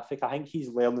was terrific. I think he's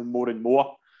learning more and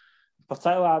more.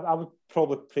 Particularly, I would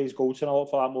probably praise Goldson a lot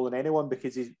for that more than anyone,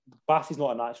 because Bassey's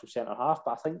not a natural centre half,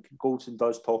 but I think Goldson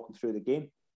does talk him through the game.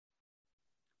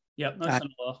 Yeah, that's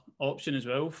another option as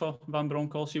well for Van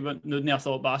Bronckhorst. But I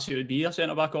thought Bassey would be a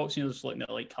centre back option. Just looking at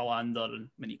like Helander, and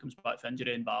when he comes back from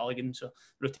injury, and Balogun, so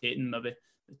rotating maybe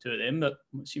the two of them. But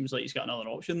it seems like he's got another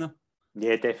option there.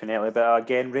 Yeah, definitely. But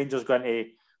again, Rangers going to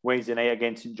Wednesday night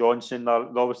against St Johnstone.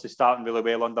 They're obviously starting really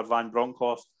well under Van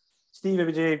Bronckhorst. Stevie,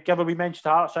 would you give a wee mention to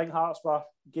Hearts? I think Hearts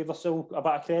gave themselves a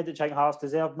bit of credit. I think Hearts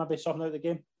deserved maybe something out of the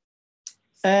game.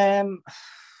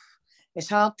 It's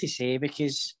hard to say,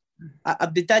 because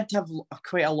they did have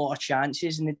quite a lot of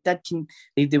chances, and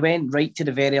they went right to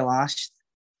the very last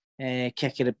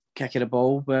kick of the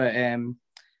ball. But I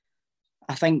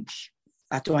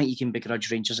don't think you can begrudge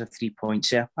Rangers of 3 points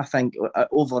here. I think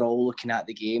overall, looking at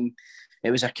the game,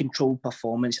 it was a controlled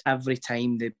performance. Every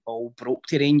time the ball broke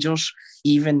to Rangers,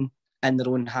 even in their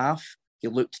own half, they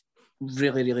looked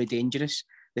really, really dangerous.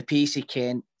 The pace of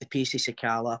Kent, the pace of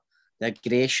Sakala, the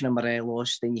aggression of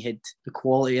Morelos, then you had the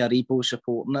quality of Rebo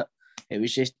supporting it. It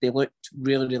was just, they looked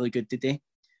really, really good today.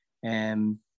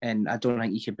 And I don't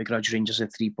think you can begrudge Rangers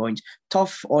of 3 points.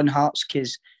 Tough on Hearts,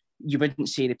 because you wouldn't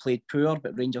say they played poor,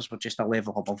 but Rangers were just a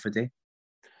level above the day.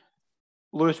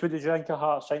 Lewis, what did you think of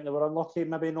Hearts? I think they were unlucky,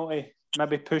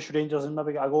 maybe push Rangers and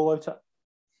maybe get a goal out of it.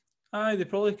 Aye, they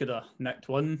probably could have nicked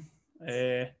one.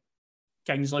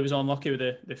 Kingsley was unlucky with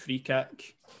the free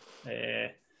kick.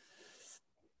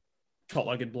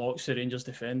 Couple of good blocks to Rangers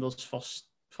defenders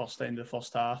first end of the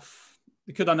first half.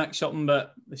 They could have nicked something,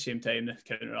 but at the same time, the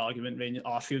counter argument,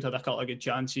 Arfield had a couple of good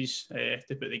chances to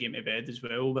put the game to bed as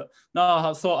well. But no,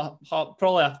 I thought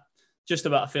probably just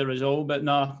about a fair result. But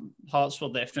no, Hearts were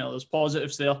definitely, there's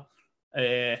positives there.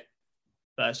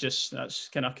 But that's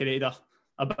kind of created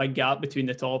a big gap between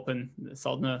the top and the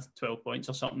third, now 12 points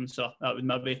or something. So that would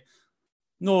maybe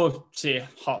no say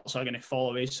Hearts are going to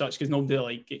fall away such, because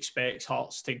nobody expects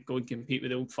Hearts to go and compete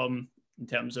with Old Firm in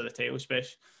terms of the title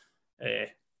space.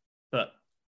 But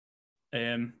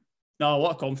a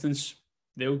lot of confidence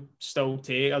they'll still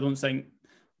take. I don't think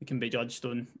they can be judged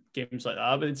on games like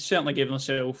that, but they certainly gave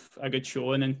themselves a good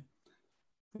showing, and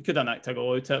they could have nicked a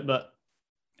goal out it. But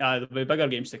there'll be bigger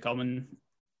games to come, and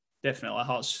definitely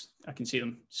Hearts, I can see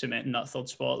them cementing that third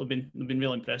spot. They've been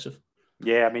really impressive.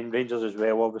 Yeah, I mean, Rangers as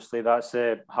well, obviously. That's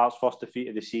Hearts' first defeat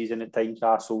of the season at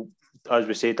Tynecastle. As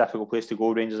we say, difficult place to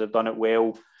go. Rangers have done it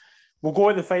well. We'll go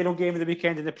to the final game of the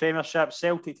weekend in the Premiership.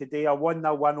 Celtic today, a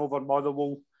 1-0 win over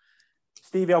Motherwell.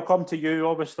 Stevie, I'll come to you.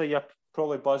 Obviously, you're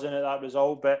probably buzzing at that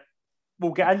result, but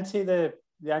we'll get into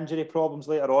the injury problems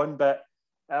later on, but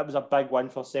it was a big win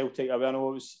for Celtic. I know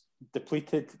it was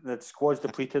depleted. The squad's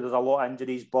depleted. There's a lot of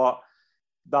injuries, but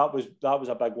that was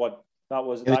a big one.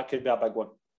 That could be a big one.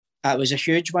 It was a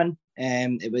huge one.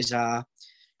 It was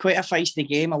quite a feisty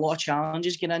game. A lot of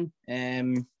challenges getting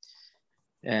in.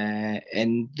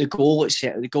 And the goal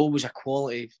was a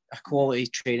quality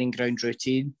training ground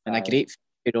routine and a great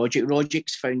Rogic.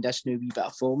 Rogic's found this new wee bit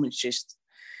of form. It's just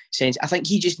sense. I think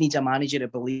he just needs a manager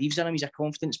that believes in him. He's a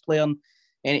confidence player, and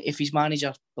if his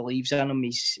manager believes in him,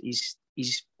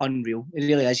 he's unreal. It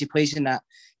really is. He plays in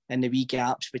the wee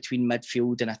gaps between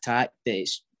midfield and attack that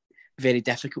it's very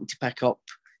difficult to pick up.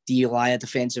 Do you lie a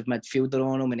defensive midfielder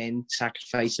on him and then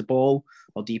sacrifice the ball,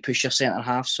 or do you push your centre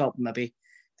halves up? Maybe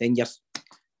then you're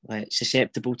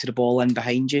susceptible to the ball in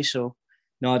behind you. So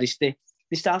no, they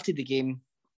started the game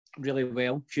really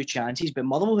well, few chances, but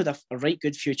Motherwell had a right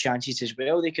good few chances as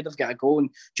well. They could have got a goal,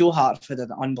 and Joe Hartford had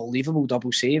an unbelievable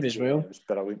double save as well. It was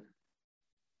brilliant,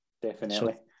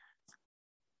 definitely.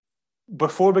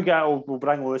 Before we get, we'll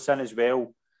bring Lewis in as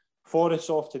well. Forrest's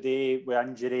off today with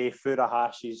injury.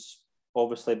 Furuhashi has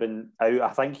obviously been out. I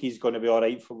think he's going to be all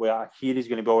right I hear he's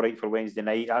going to be all right for Wednesday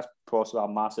night. That's possibly a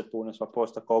massive bonus for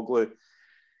Postecoglou.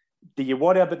 Do you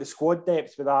worry about the squad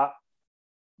depth with that,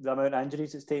 the amount of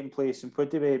injuries that's taking place? And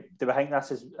do we think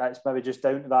it's maybe just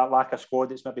down to that lack of squad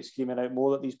that's maybe screaming out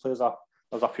more that these players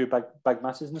there's a few big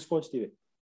misses in the squad, Stevie?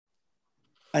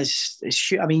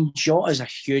 I mean, Jota is a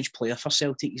huge player for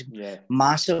Celtic. He's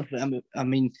massive. I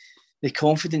mean, the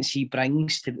confidence he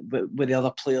brings with the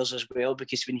other players as well,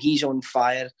 because when he's on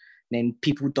fire, then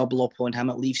people double up on him.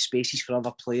 It leaves spaces for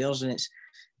other players, and it's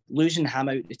losing him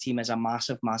out the team is a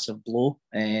massive, massive blow.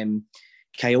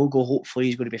 Kyogo, hopefully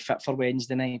he's going to be fit for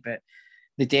Wednesday night, but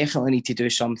they definitely need to do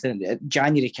something.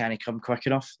 January can't come quick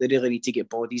enough. They really need to get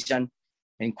bodies in,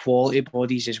 and quality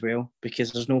bodies as well,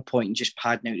 because there's no point in just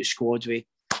padding out the squad with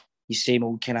the same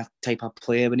old kind of type of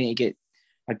player. We need to get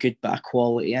a good bit of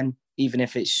quality in, even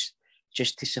if it's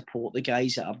just to support the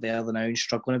guys that are there now and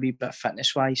struggling a wee bit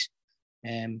fitness-wise.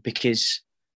 Because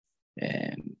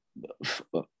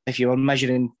if you were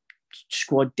measuring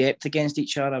squad depth against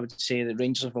each other, I would say that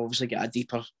Rangers have obviously got a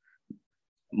deeper,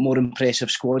 more impressive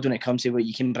squad when it comes to what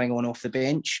you can bring on off the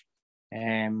bench.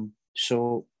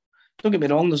 So don't get me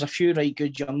wrong, there's a few right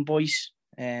good young boys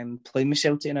playing with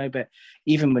Celtic now, but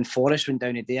even when Forrest went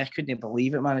down today, I couldn't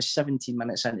believe it, man. It's 17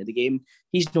 minutes into the game.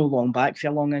 He's no long back for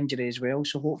a long injury as well,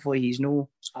 so hopefully he's no...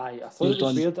 I thought it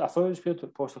was weird. I thought it was weird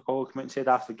what Postecoglou came out and said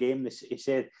after the game. He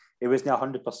said he wasn't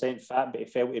 100% fit, but he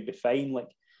felt he'd be fine.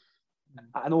 Like,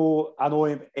 I know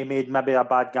he made maybe a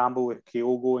bad gamble with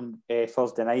Kyogo on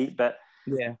Thursday night, but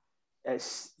yeah,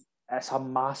 it's a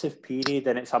massive period,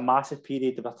 and it's a massive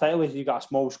period, particularly if you've got a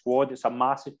small squad. It's a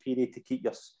massive period to keep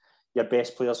your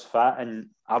best players fit,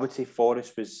 and I would say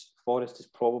Forrest is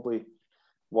probably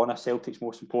one of Celtic's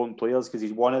most important players, because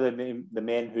he's one of the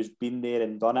men who's been there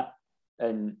and done it,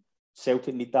 and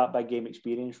Celtic need that big game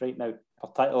experience right now,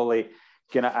 particularly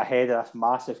getting it ahead of this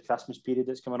massive Christmas period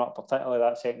that's coming up, particularly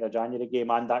that 2nd of January game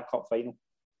and that cup final.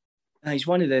 He's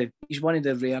one of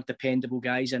the rare dependable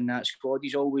guys in that squad.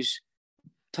 He's always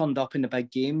turned up in the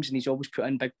big games, and he's always put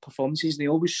in big performances, and he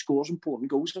always scores important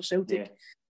goals for Celtic. Yeah.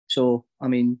 So, I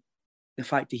mean, the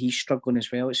fact that he's struggling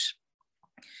as well, it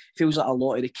feels like a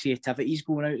lot of the creativity is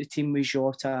going out of the team with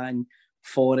Jota and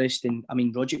Forrest, and I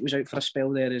mean, Rogic was out for a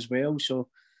spell there as well. So,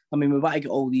 I mean, we want to get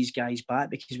all these guys back,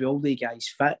 because with all the guys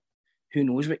fit, who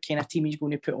knows what kind of team he's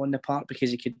going to put on the park,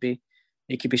 because it could be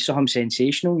something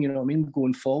sensational, you know what I mean,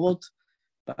 going forward.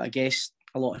 But I guess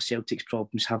a lot of Celtic's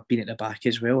problems have been at the back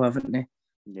as well, haven't they?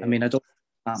 Yeah. I mean, I don't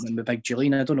know happening with Big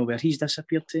Julian. I don't know where he's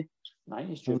disappeared to. I think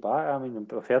he's due back. I mean,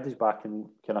 I've heard he's back in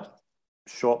kind of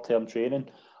short-term training.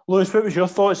 Lewis, what was your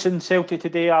thoughts in Celtic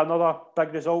today? Another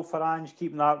big result for Ange,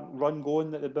 keeping that run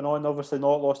going that they've been on. Obviously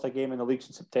not lost a game in the league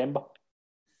since September.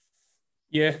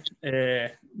 Yeah,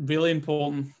 really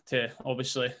important to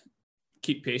obviously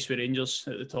keep pace with Rangers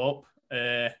at the top.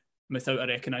 Without a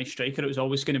recognised striker, it was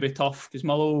always going to be tough, because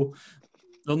Motherwell,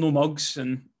 they're no mugs,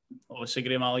 and obviously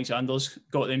Graham Alexander's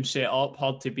got them set up,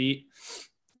 hard to beat.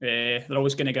 They're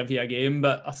always going to give you a game,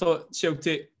 but I thought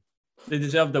Celtic, they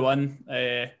deserved the win.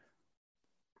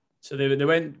 So they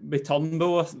went with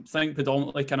Turnbull, I think,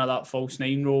 predominantly kind of that false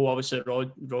nine role. Obviously,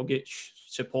 Rogic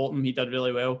support him, he did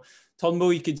really well.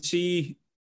 Turnbull, you could see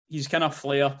he's kind of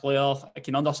flair player. I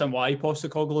can understand why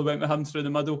Postecoglou went with him through the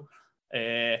middle,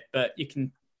 but you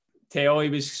can tell he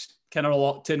was kind of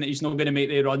reluctant that he's not going to make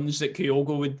the runs that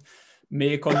Kyogo would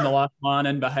make on the last man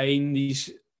in behind.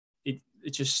 It's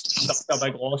just such a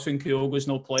big loss when Kyogo's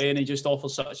not playing. He just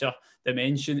offers such a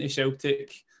dimension to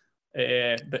Celtic.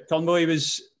 But Turnbull, he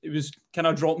was kind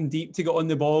of dropping deep to get on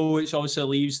the ball, which obviously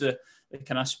leaves the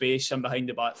kind of space in behind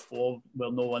the back four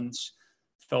where no one's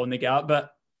filling the gap.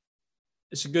 But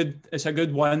it's a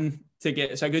good win to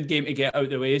get. It's a good game to get out of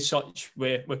the way. Such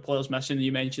with players missing.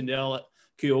 You mentioned there that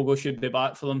Kyogo should be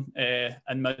back for them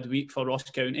in midweek for Ross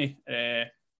County.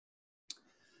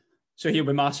 So he'll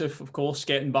be massive, of course,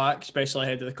 getting back, especially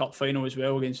ahead of the cup final as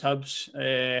well against Hibs.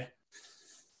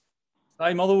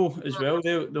 Motherwell as well,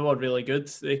 they were really good.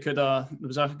 They could there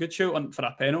was a good shout for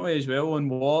a penalty as well on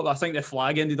Watt. I think the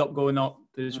flag ended up going up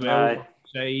as well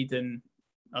side, and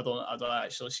I don't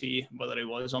actually see whether he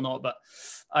was or not. But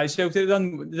Celtic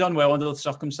done well under the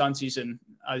circumstances, and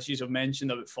as you have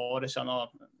mentioned about Forrest, I know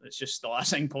it's just the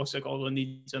last thing Postecoglou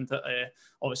needs, isn't it?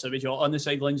 Obviously with Jota on the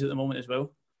sidelines at the moment as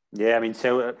well. Yeah, I mean,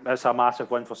 it's a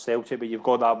massive win for Celtic, but you've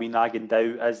got that wee nagging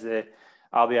doubt as the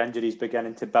injuries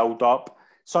beginning to build up.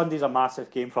 Sunday's a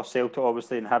massive game for Celtic,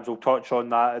 obviously, and Hibs will touch on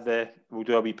that. We'll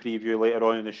do a wee preview later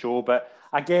on in the show. But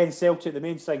again, Celtic, the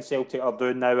main thing Celtic are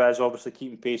doing now is obviously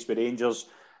keeping pace with Rangers.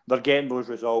 They're getting those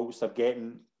results. They're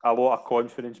getting a lot of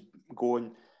confidence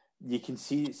going. You can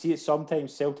see it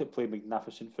sometimes. Celtic play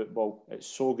magnificent football. It's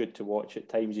so good to watch at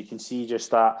times. You can see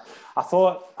just that. I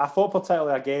thought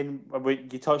particularly, again,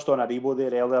 you touched on Aribo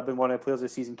there earlier, been one of the players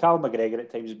this season. Callum McGregor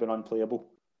at times has been unplayable.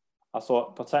 I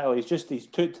thought particularly he's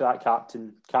took to that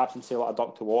captaincy like a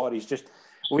duck to water. He's just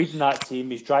leading that team.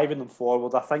 He's driving them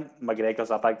forward. I think McGregor's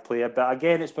a big player. But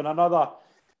again, it's been another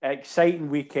exciting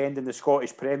weekend in the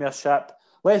Scottish Premiership.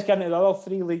 Let's get into the other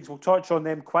three leagues. We'll touch on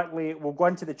them quickly. We'll go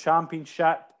into the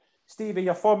Championship. Stevie,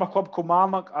 your former club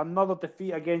Kilmarnock, another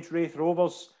defeat against Wraith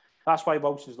Rovers. That's why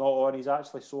Wilson's not on. He's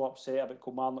actually so upset about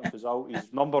Kilmarnock's result.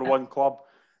 His number one club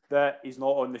that he's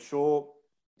not on the show.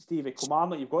 Stevie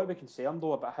Kilmarnock, you've got to be concerned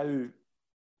though about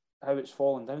how it's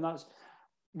fallen down.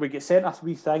 We get sent a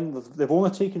wee thing. They've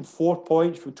only taken 4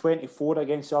 points from 24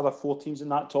 against the other 4 teams in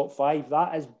that top 5.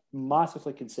 That is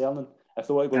massively concerning if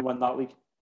they want to go and win that league.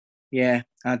 Yeah,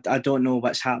 I don't know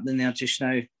what's happening there just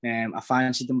now. I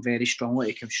fancied them very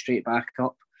strongly to come straight back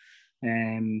up.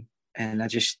 And I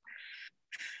just...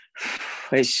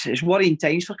 It's worrying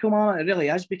times for Kilmarnock, it really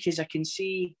is, because I can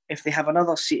see if they have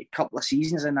another couple of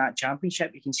seasons in that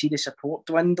championship, you can see the support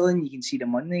dwindling, you can see the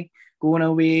money going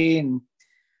away, and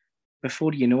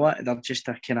before you know it, they're just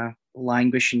a kind of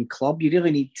languishing club. You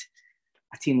really need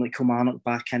a team like Kilmarnock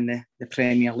back in the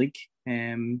Premier League,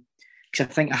 because I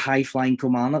think a high-flying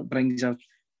Kilmarnock brings a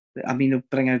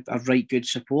right good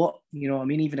support. You know what I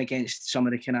mean? Even against some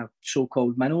of the kind of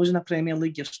so-called minnows in the Premier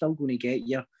League, you're still going to get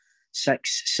your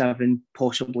 6, 7,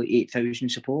 possibly 8,000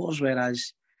 supporters,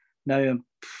 whereas now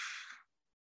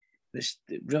it's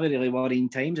really, really worrying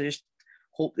times. I just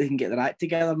hope they can get their act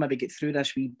together, maybe get through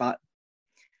this wee bad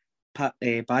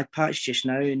patch just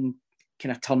now and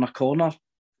kind of turn a corner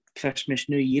Christmas,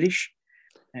 New Yearish,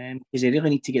 because they really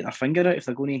need to get their finger out if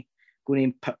they're going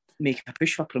to make a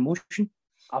push for promotion.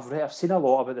 I've seen a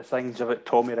lot about the things about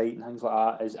Tommy Wright and things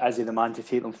like that. Is he the man to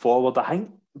take them forward? I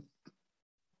think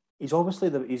he's obviously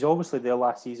there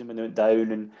last season when they went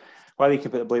down, and while you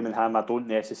can put the blame on him, I don't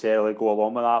necessarily go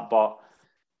along with that. But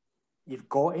you've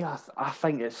got to. I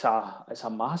think it's a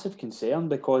massive concern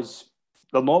because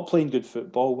they're not playing good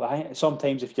football. I think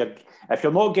sometimes if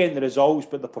you're not getting the results,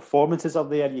 but the performances are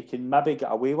there, you can maybe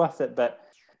get away with it. But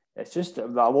it's just a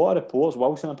lot of reports,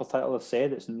 Wilson in particular,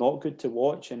 said it's not good to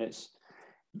watch, and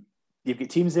you've got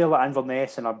teams there like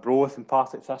Inverness and Arbroath and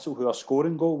Partick Thistle who are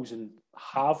scoring goals and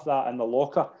have that in the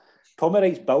locker. Tommy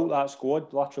Wright's built that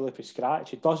squad literally from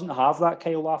scratch. He doesn't have that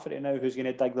Kyle Lafferty now who's going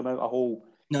to dig them out a hole.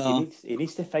 No. He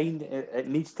needs to find it. They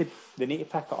need to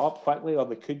pick it up quickly or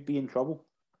they could be in trouble.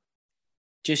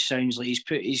 Just sounds like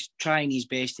he's trying his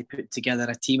best to put together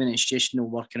a team and it's just not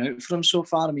working out for him so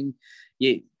far. I mean,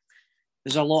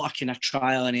 there's a lot of kind of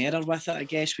trial and error with it, I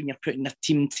guess, when you're putting a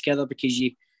team together, because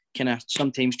you kind of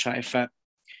sometimes try to fit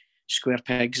square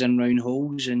pegs in round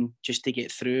holes and just to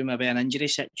get through maybe an injury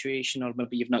situation, or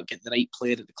maybe you've not got the right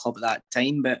player at the club at that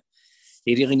time. But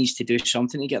he really needs to do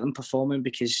something to get them performing,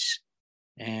 because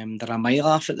they're a mile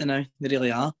off it now. They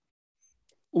really are.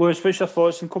 Lewis, what's your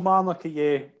thoughts on Kilmarnock? Are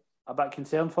you a bit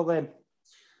concerned for them?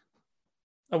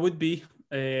 I would be,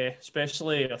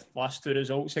 especially the last 2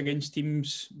 results against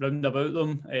teams round about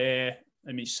them. I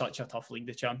mean, it's such a tough league,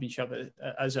 the Championship,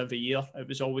 as every year. It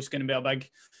was always going to be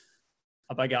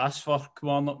a big ask for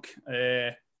Kilmarnock.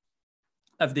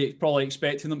 If they probably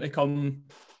expecting them to come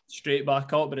straight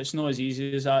back up, but it's not as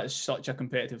easy as that. It's such a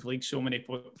competitive league. So many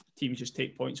teams just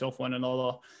take points off one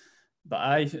another. But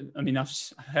I mean, I've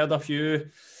heard a few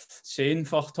saying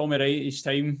for Tommy Wright, his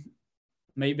time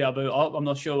might be about up. I'm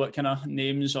not sure what kind of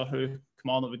names or who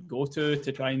Kilmarnock would go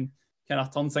to try and kind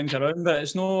of turn things around.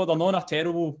 But they're not in a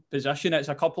terrible position. It's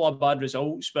a couple of bad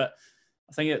results, but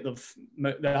I think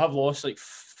they have lost like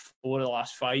 4 of the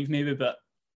last 5 maybe, but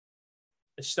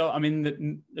it's still, I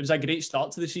mean, it was a great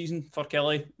start to the season for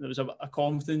Kelly. There was a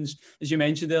confidence, as you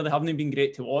mentioned there. They haven't been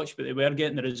great to watch, but they were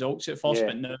getting the results at first.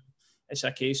 But now it's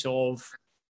a case of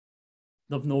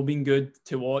they've not been good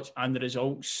to watch, and the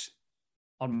results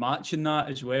are matching that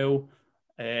as well.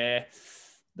 But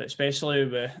especially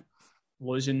with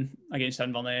losing against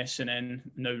Inverness and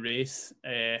then now Wraith,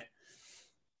 and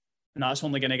that's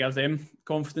only going to give them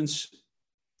confidence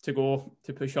to go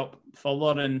to push up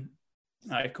further. And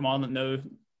Kilmarnock now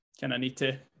kind of need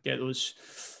to get those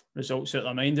results out of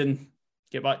their mind and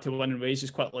get back to winning ways as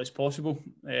quickly as possible.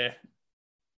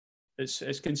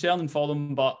 It's concerning for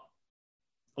them, but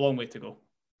a long way to go.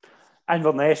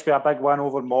 Inverness with a big win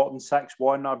over Morton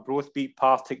 6-1. Arbroath beat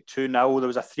Partick 2-0. There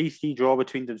was a 3-3 draw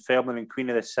between Dunfermline and Queen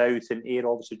of the South, and Ayr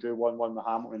obviously drew 1-1 with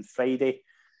Hamilton on Friday.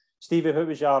 Stevie, who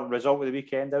was your result of the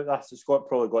weekend out there? It's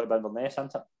probably got to be Inverness,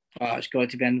 hasn't it? Oh, it's got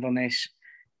to be Inverness.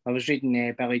 I was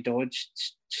reading Billy Dodds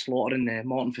slaughtering the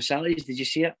Morton facilities. Did you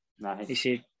see it? Nice. He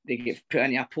said they get put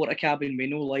into a porta cabin with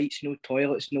no lights, no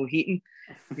toilets, no heating.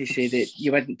 He said that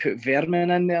you wouldn't put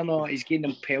vermin in there. No, he's getting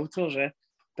them pelters.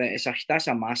 But that's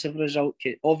a massive result.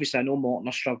 Obviously, I know Morton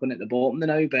are struggling at the bottom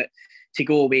now, but to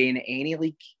go away in any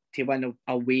league, to win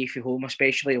away from home,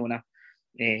 especially on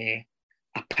a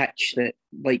pitch that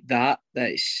like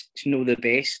that's not the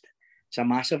best. It's a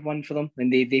massive one for them,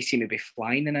 and they seem to be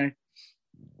flying now.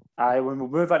 Aye, when we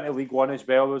move into League One as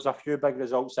well, there's a few big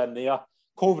results in there.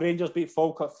 Cove Rangers beat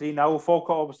Falkirk 3-0.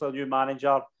 Falkirk, obviously a new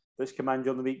manager that's come in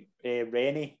during the week.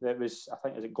 Rennie, I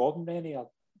think, is it Gordon Rennie or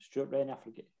Stuart Rennie? I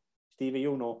forget. Stevie,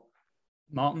 you'll know.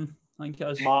 Martin, I think it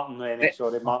is. Martin Rennie,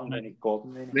 Martin Rennie,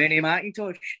 Gordon Rennie. Rennie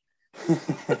McIntosh.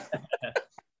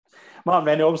 Martin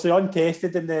Rennie, obviously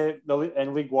untested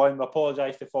in League One. We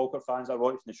apologise to Falkirk fans that are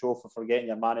watching the show for forgetting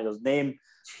your manager's name.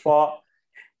 But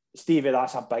Stevie,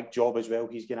 that's a big job as well.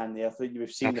 He's getting in there.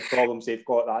 We've seen the problems they've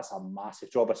got. That's a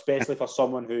massive job, especially for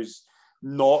someone who's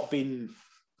not been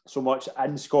so much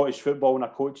in Scottish football in a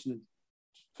coaching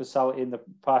facility in the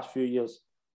past few years.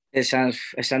 It's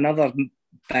another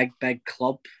big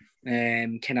club,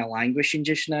 kind of languishing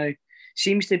just now.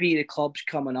 Seems to be the clubs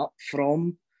coming up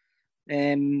from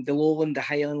the Lowland, the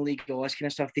Highland League, all this kind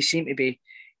of stuff. They seem to be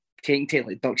taking to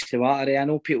like ducks to water. I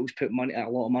know people's put a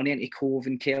lot of money into Cove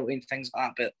and Kelty and things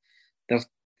like that, but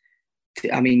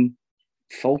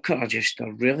Falkirk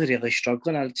are really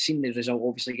struggling. I've seen the result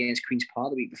obviously against Queen's Park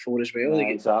the week before as well. Yeah,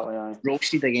 exactly.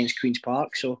 Roasted against Queen's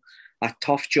Park, so a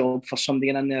tough job for somebody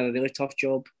in there, a really tough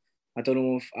job. I don't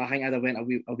know if I think I'd have went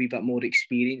a wee bit more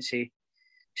experience of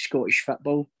Scottish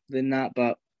football than that,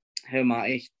 but how am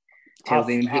I to tell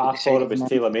them? I thought it was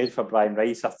tailor-made for Brian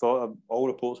Rice. I thought all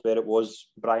reports where it was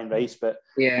Brian Rice, but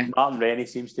yeah, Martin Rennie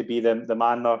seems to be the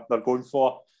man they're going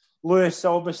for. Lewis,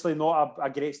 obviously not a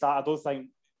great start. I don't think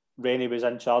Rennie was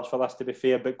in charge for this, to be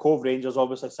fair, but Cove Rangers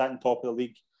obviously sitting top of the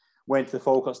league, went to the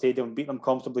Falkirk Stadium and beat them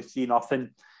comfortably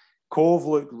 3-0. Cove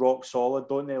look rock solid,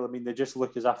 don't they? I mean, they just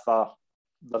look as if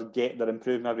they're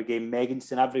improving every game.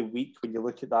 Megginson, every week when you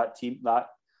look at that team,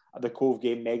 the Cove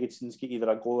game, Megginson's get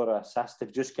either a goal or an assist.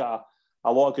 They've just got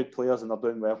a lot of good players and they're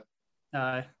doing well.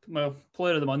 Well,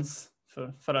 player of the month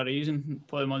for a reason.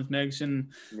 Player of the month, Megginson,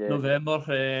 November.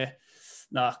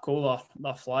 Cove,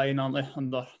 they're flying, aren't they?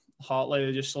 Under Hartley,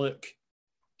 they just look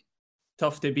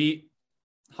tough to beat,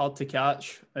 hard to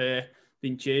catch,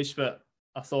 being chased. But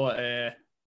I thought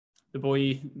the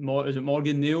boy, is it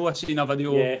Morgan Neal? I seen a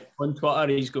video on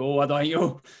Twitter. He's goal. I don't think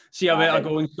you'll see a better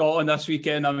goal in Scotland this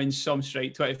weekend. I mean, some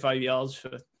strike 25 yards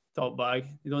for top bag.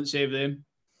 You don't save them.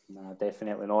 No,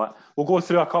 definitely not. We'll go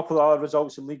through a couple of other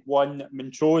results in League One.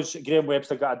 Montrose, Graham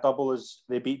Webster got a double as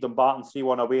they beat Dumbarton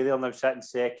 3-1 away. They're now sitting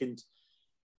second.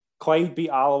 Clyde beat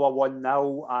Alloa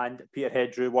 1-0 and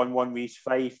Peterhead drew 1-1 with East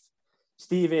Fife.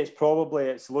 Stevie,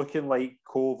 it's looking like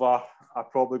Cove are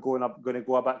probably going to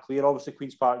go a bit clear. Obviously,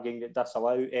 Queen's Park game get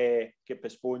disallowed, get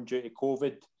postponed due to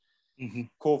COVID. Mm-hmm.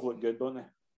 Cove look good, don't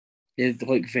they? They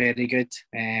look very good.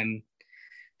 They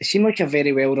seem like a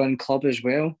very well-run club as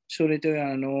well. So they do.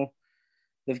 I know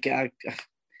they've got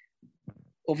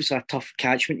obviously a tough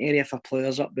catchment area for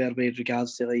players up there with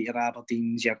regards to like your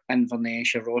Aberdeens, your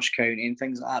Inverness, your Ross County and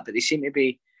things like that.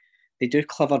 But they do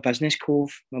clever business,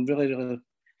 Cove. I'm really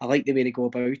I like the way they go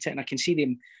about it, and I can see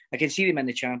them in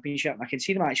the Championship. I can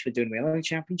see them actually doing well in the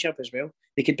Championship as well.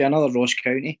 They could be another Ross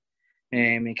County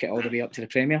and get all the way up to the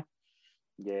Premier.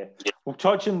 Yeah. We'll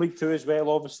touch on League Two as well.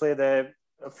 Obviously, a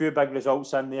few big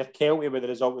results in there. Kelty with the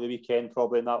result of the weekend,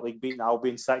 probably in that league, beating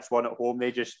Albion 6-1 at home.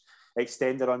 They just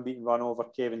extend their unbeaten run over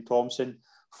Kevin Thompson.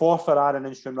 4 for Aaron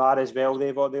and Stranraer as well.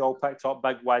 They all picked up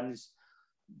big wins.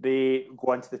 They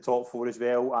go into the top 4 as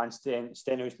well. And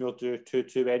Stenhousemuir drew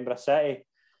 2-2 Edinburgh City.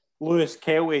 Lewis,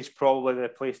 Kelty is probably the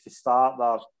place to start.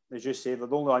 As you say, they're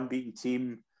the only unbeaten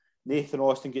team. Nathan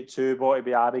Austin get 2,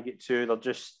 Botany Abbey get 2.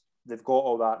 They've got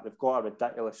all that. They've got a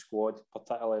ridiculous squad,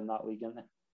 particularly in that league, isn't they?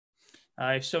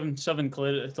 Aye, 7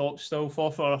 clear at the top still.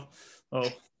 4 for,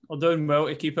 they're doing well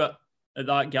to keep it at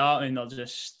that gap. I mean, they're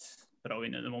just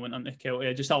brilliant at the moment, aren't they,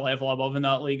 Kelty? Just a level above in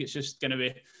that league. It's just going to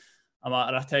be a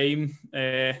matter of time.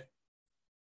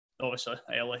 Obviously,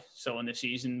 early, still in the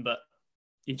season, but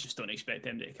you just don't expect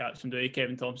them to catch them, do you?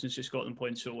 Kevin Thompson's just got them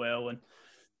playing so well, and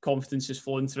confidence is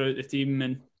flowing throughout the team.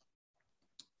 And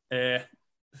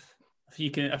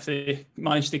if they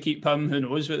manage to keep him, who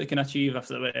knows what they can achieve if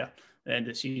they were at the end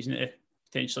of the season to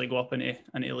potentially go up into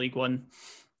League One.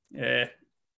 But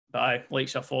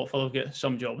like I thought, they'll get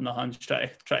some job in their hands,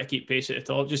 try to keep pace at the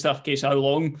top. Just in case how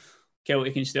long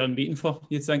Kelty can stay unbeaten for,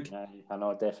 you'd think. Yeah, I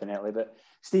know, definitely. But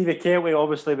Stevie, Kelty,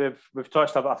 obviously, we've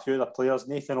touched about a few of the players.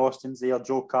 Nathan Austin's there,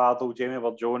 Joe Cardle, Jamie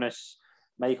Burjonas,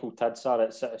 Michael Tidser.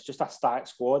 It's just a stacked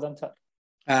squad, isn't it?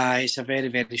 It's a very,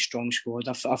 very strong squad.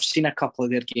 I've seen a couple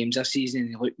of their games this season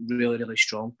and they look really, really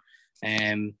strong.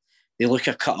 They look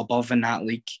a cut above in that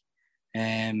league.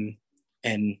 And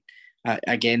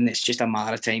again, it's just a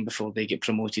matter of time before they get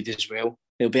promoted as well.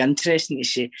 It'll be interesting to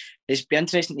see. It's be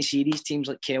interesting to see these teams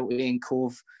like Kelty and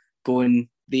Cove going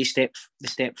the step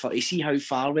for to see how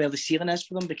far where the ceiling is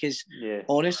for them. Because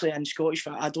honestly, in Scottish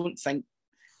football, I don't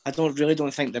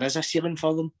really think there is a ceiling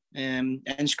for them in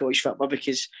Scottish football,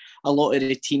 because a lot of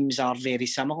the teams are very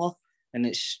similar, and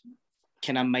it's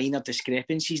kind of minor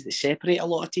discrepancies that separate a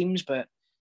lot of teams. But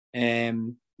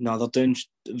No, they're doing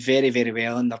very, very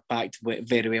well, and they're backed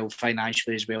very well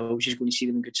financially as well, which is going to see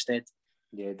them in good stead.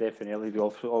 Yeah, definitely. We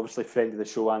obviously friend of the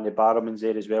show, Andy Barrowman's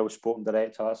there as well, sporting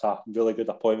director. That's a really good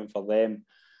appointment for them.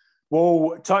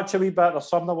 We'll touch a wee bit. There's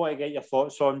something I want to get your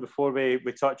thoughts on before we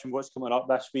touch on what's coming up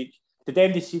this week. Did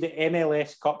anybody see the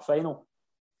MLS Cup final?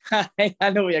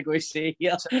 I know what you're going to say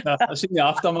here. I've seen the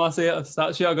aftermath of it. That's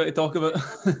what I've got to talk about.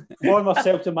 Former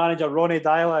Celtic manager Ronny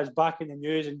Deila is back in the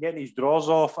news and getting his drawers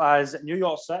off as New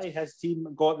York City, his team,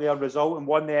 got their result and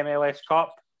won the MLS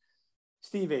Cup.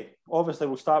 Stevie, obviously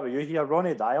we'll start with you here.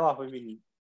 Ronny Deila, I mean,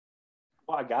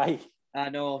 what a guy. I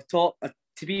know.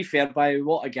 To be fair, by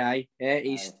what a guy.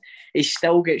 He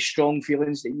still gets strong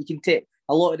feelings that you can take.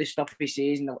 A lot of the stuff he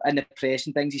says in the press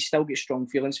and things, he still gets strong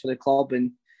feelings for the club.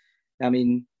 And I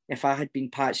mean, if I had been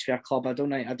patched for a club, I don't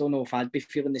know if I'd be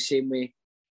feeling the same way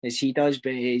as he does.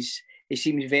 But he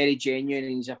seems very genuine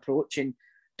in his approach. And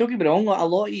don't get me wrong, a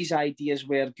lot of his ideas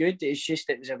were good. It's just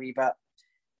it was a wee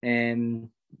bit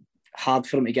hard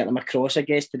for him to get them across, I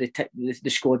guess, to the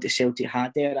squad that Celtic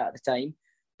had there at the time.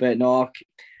 But no,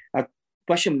 I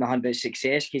wish him nothing but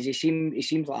success because he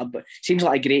seems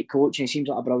like a great coach and he seems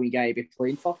like a brilliant guy to be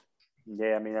playing for.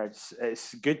 Yeah, I mean,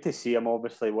 it's good to see him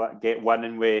obviously get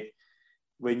winning with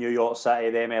New York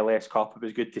City, the MLS Cup. It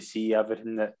was good to see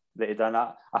everything that he done.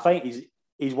 I think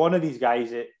he's one of these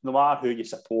guys that no matter who you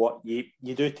support, you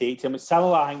do take to him. It's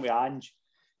similar, I think, with Ange.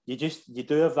 You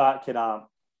do have that kind of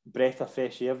breath of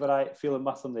fresh air, right? Feeling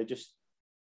with them. They just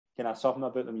kind of something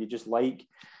about them you just like.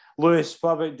 Lewis,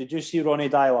 did you see Ronny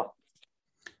Deila?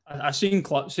 I've seen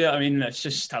clips here. I mean, it's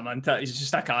just him, isn't it? He's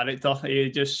just a character.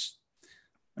 You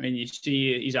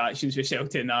see his actions with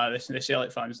Celtic and that. The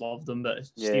Celtic fans loved him, but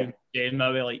Stephen Jay,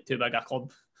 maybe like too big a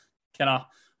club for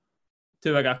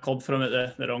him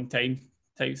at the wrong time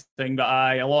type thing.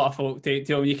 But a lot of folk take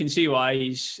to him. You can see why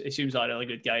he seems like a really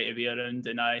good guy to be around.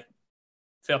 And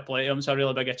fair play to him. It's a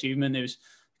really big achievement. He was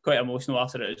quite emotional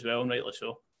after it as well, and rightly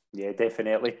so. Yeah,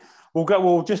 definitely.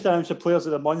 We'll just announce the players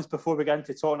of the month before we get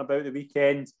into talking about the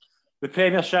weekend. The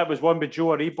Premiership was won by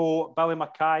Joe Aribo. Billy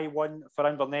Mackay won for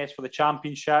Inverness for the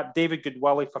Championship. David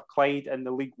Goodwillie for Clyde in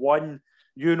the League One.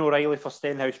 Ewan O'Reilly for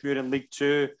Stenhousemuir in League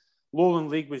Two. Lowland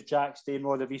League was Jack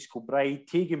Stainrod of East Kilbride.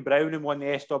 Tegan Browning won the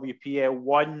SWPL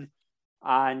 1.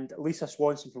 And Lisa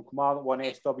Swanson from Kilmarnock won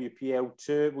SWPL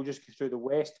 2. We'll just go through the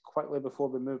West quickly before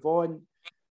we move on.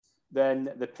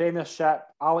 Then the Premiership,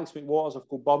 Alex McWaters of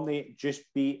Kilbirnie just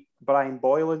beat Brian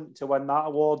Boylan to win that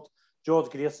award.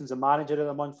 George Grierson's the manager of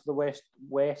the month for the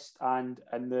West. And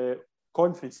in the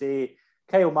Conference A,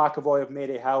 Kyle McAvoy of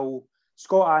Maryhill,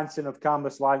 Scott Anson of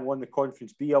Cambuslang won the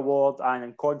Conference B award. And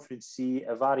in Conference C,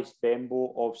 Evariste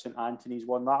Bembo of St Anthony's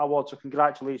won that award. So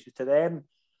congratulations to them.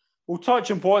 We'll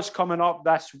touch on what's coming up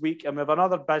this week. And we have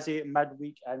another busy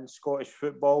midweek in Scottish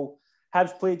football.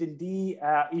 Hibs played Dundee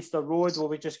at Easter Road. Will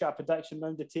we just get a prediction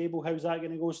round the table? How's that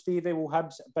going to go, Stevie? Will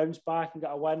Hibs bounce back and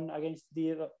get a win against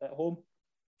Dundee at home?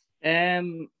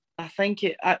 I think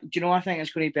I think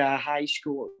it's going to be a high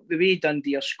score. The way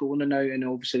Dundee are scoring now, and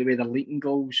obviously the way they're leaking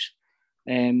goals,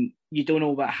 you don't know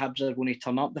what Hibs are going to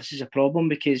turn up. This is a problem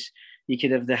because you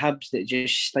could have the Hibs that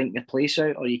just stink the place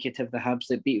out, or you could have the Hibs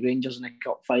that beat Rangers in the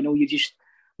cup final. You just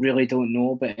really don't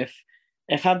know. But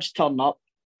if Hibs turn up,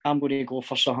 I'm going to go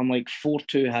for something like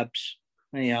 4-2 Hibs.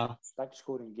 Yeah. Big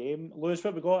scoring game. Lewis,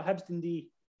 what we got? Hibs Dundee.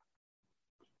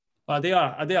 I do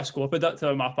a score predictor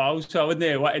with my pals, so I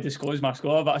wouldn't want to disclose my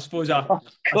score, but I suppose I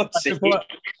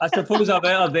suppose I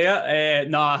better do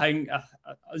it. I think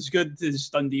as good as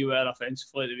Dundee were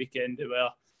offensively at the weekend, they were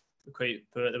quite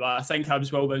poor at the back. I think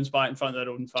Hibs will bounce back in front of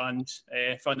their own fans,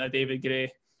 in front of David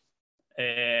Gray.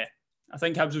 I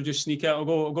think Hibs will just sneak it. I'll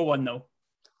go 1-0.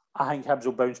 I think Hibs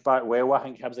will bounce back well. I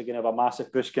think Hibs are going to have a massive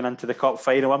boost going into the cup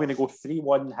final. I'm going to go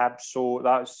 3-1 Hibs, so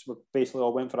that's basically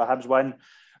all went for a Hibs win.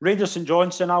 Rangers St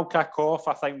Johnstone, I'll kick off.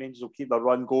 I think Rangers will keep their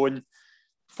run going.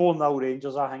 4-0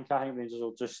 Rangers, I think Rangers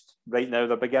will just, right now,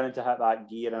 they're beginning to hit that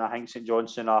gear, and I think St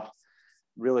Johnstone are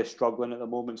really struggling at the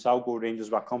moment, so I'll go Rangers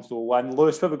with a comfortable win.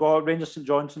 Lewis, what have we got? Rangers St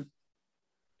Johnstone?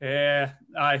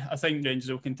 I think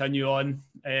Rangers will continue on.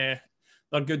 They're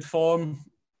good form.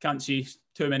 Can't see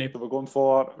too many. So we're going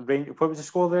for Rangers. What was the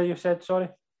score there you said, sorry?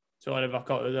 Sorry if I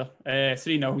cut it there.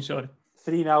 3-0, sorry.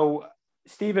 3-0.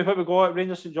 Stevie, what have we got?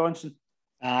 Rangers St Johnstone?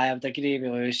 I would agree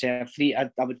with Lewis. I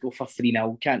would go for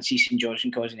 3-0. Can't see St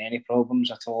Johnstone causing any problems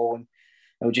at all. And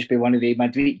it'll just be one of the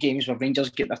midweek games where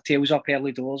Rangers get their tails up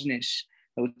early doors and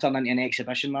it'll turn into an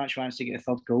exhibition match once they get the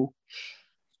third goal.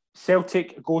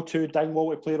 Celtic go to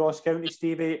Dingwall to play Ross County,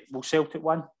 Stevie. Will Celtic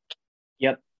win?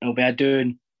 Yep, it'll be a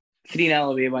doing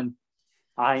 3-0 away win.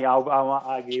 I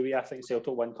agree with you. I think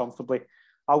Celtic win comfortably.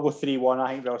 I'll go 3-1.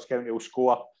 I think Ross County will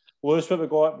score. Lewis, what we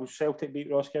got? Will Celtic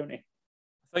beat Ross County?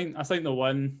 I think they'll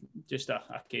win. Just a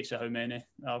case of how many.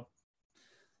 I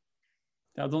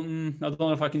don't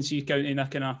know if I can see County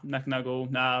nicking a goal.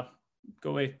 Nah,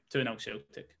 go away 2-0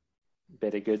 Celtic.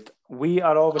 Very good. We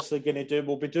are obviously going to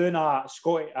we'll be doing a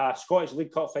Scottish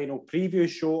League Cup final preview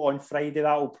show on Friday.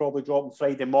 That will probably drop on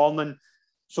Friday morning.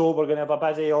 So we're going to have a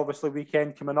busy, obviously,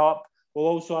 weekend coming up. We'll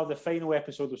also have the final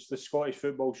episode of the Scottish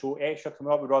Football Show extra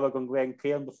coming up with Rutherglen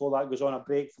Glencairn before that goes on a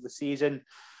break for the season.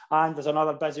 And there's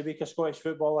another busy week of Scottish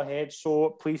football ahead,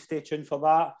 so please stay tuned for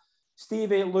that.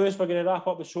 Stevie, Lewis, we're going to wrap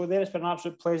up the show there. It's been an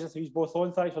absolute pleasure to you both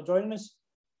on. Thanks for joining us.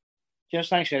 Cheers,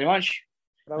 thanks very much.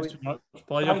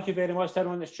 Thank you very much to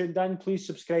everyone that's tuned in. Please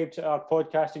subscribe to our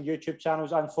podcast and YouTube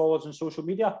channels and follow us on social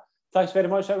media. Thanks very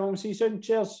much, everyone. We'll see you soon.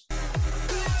 Cheers.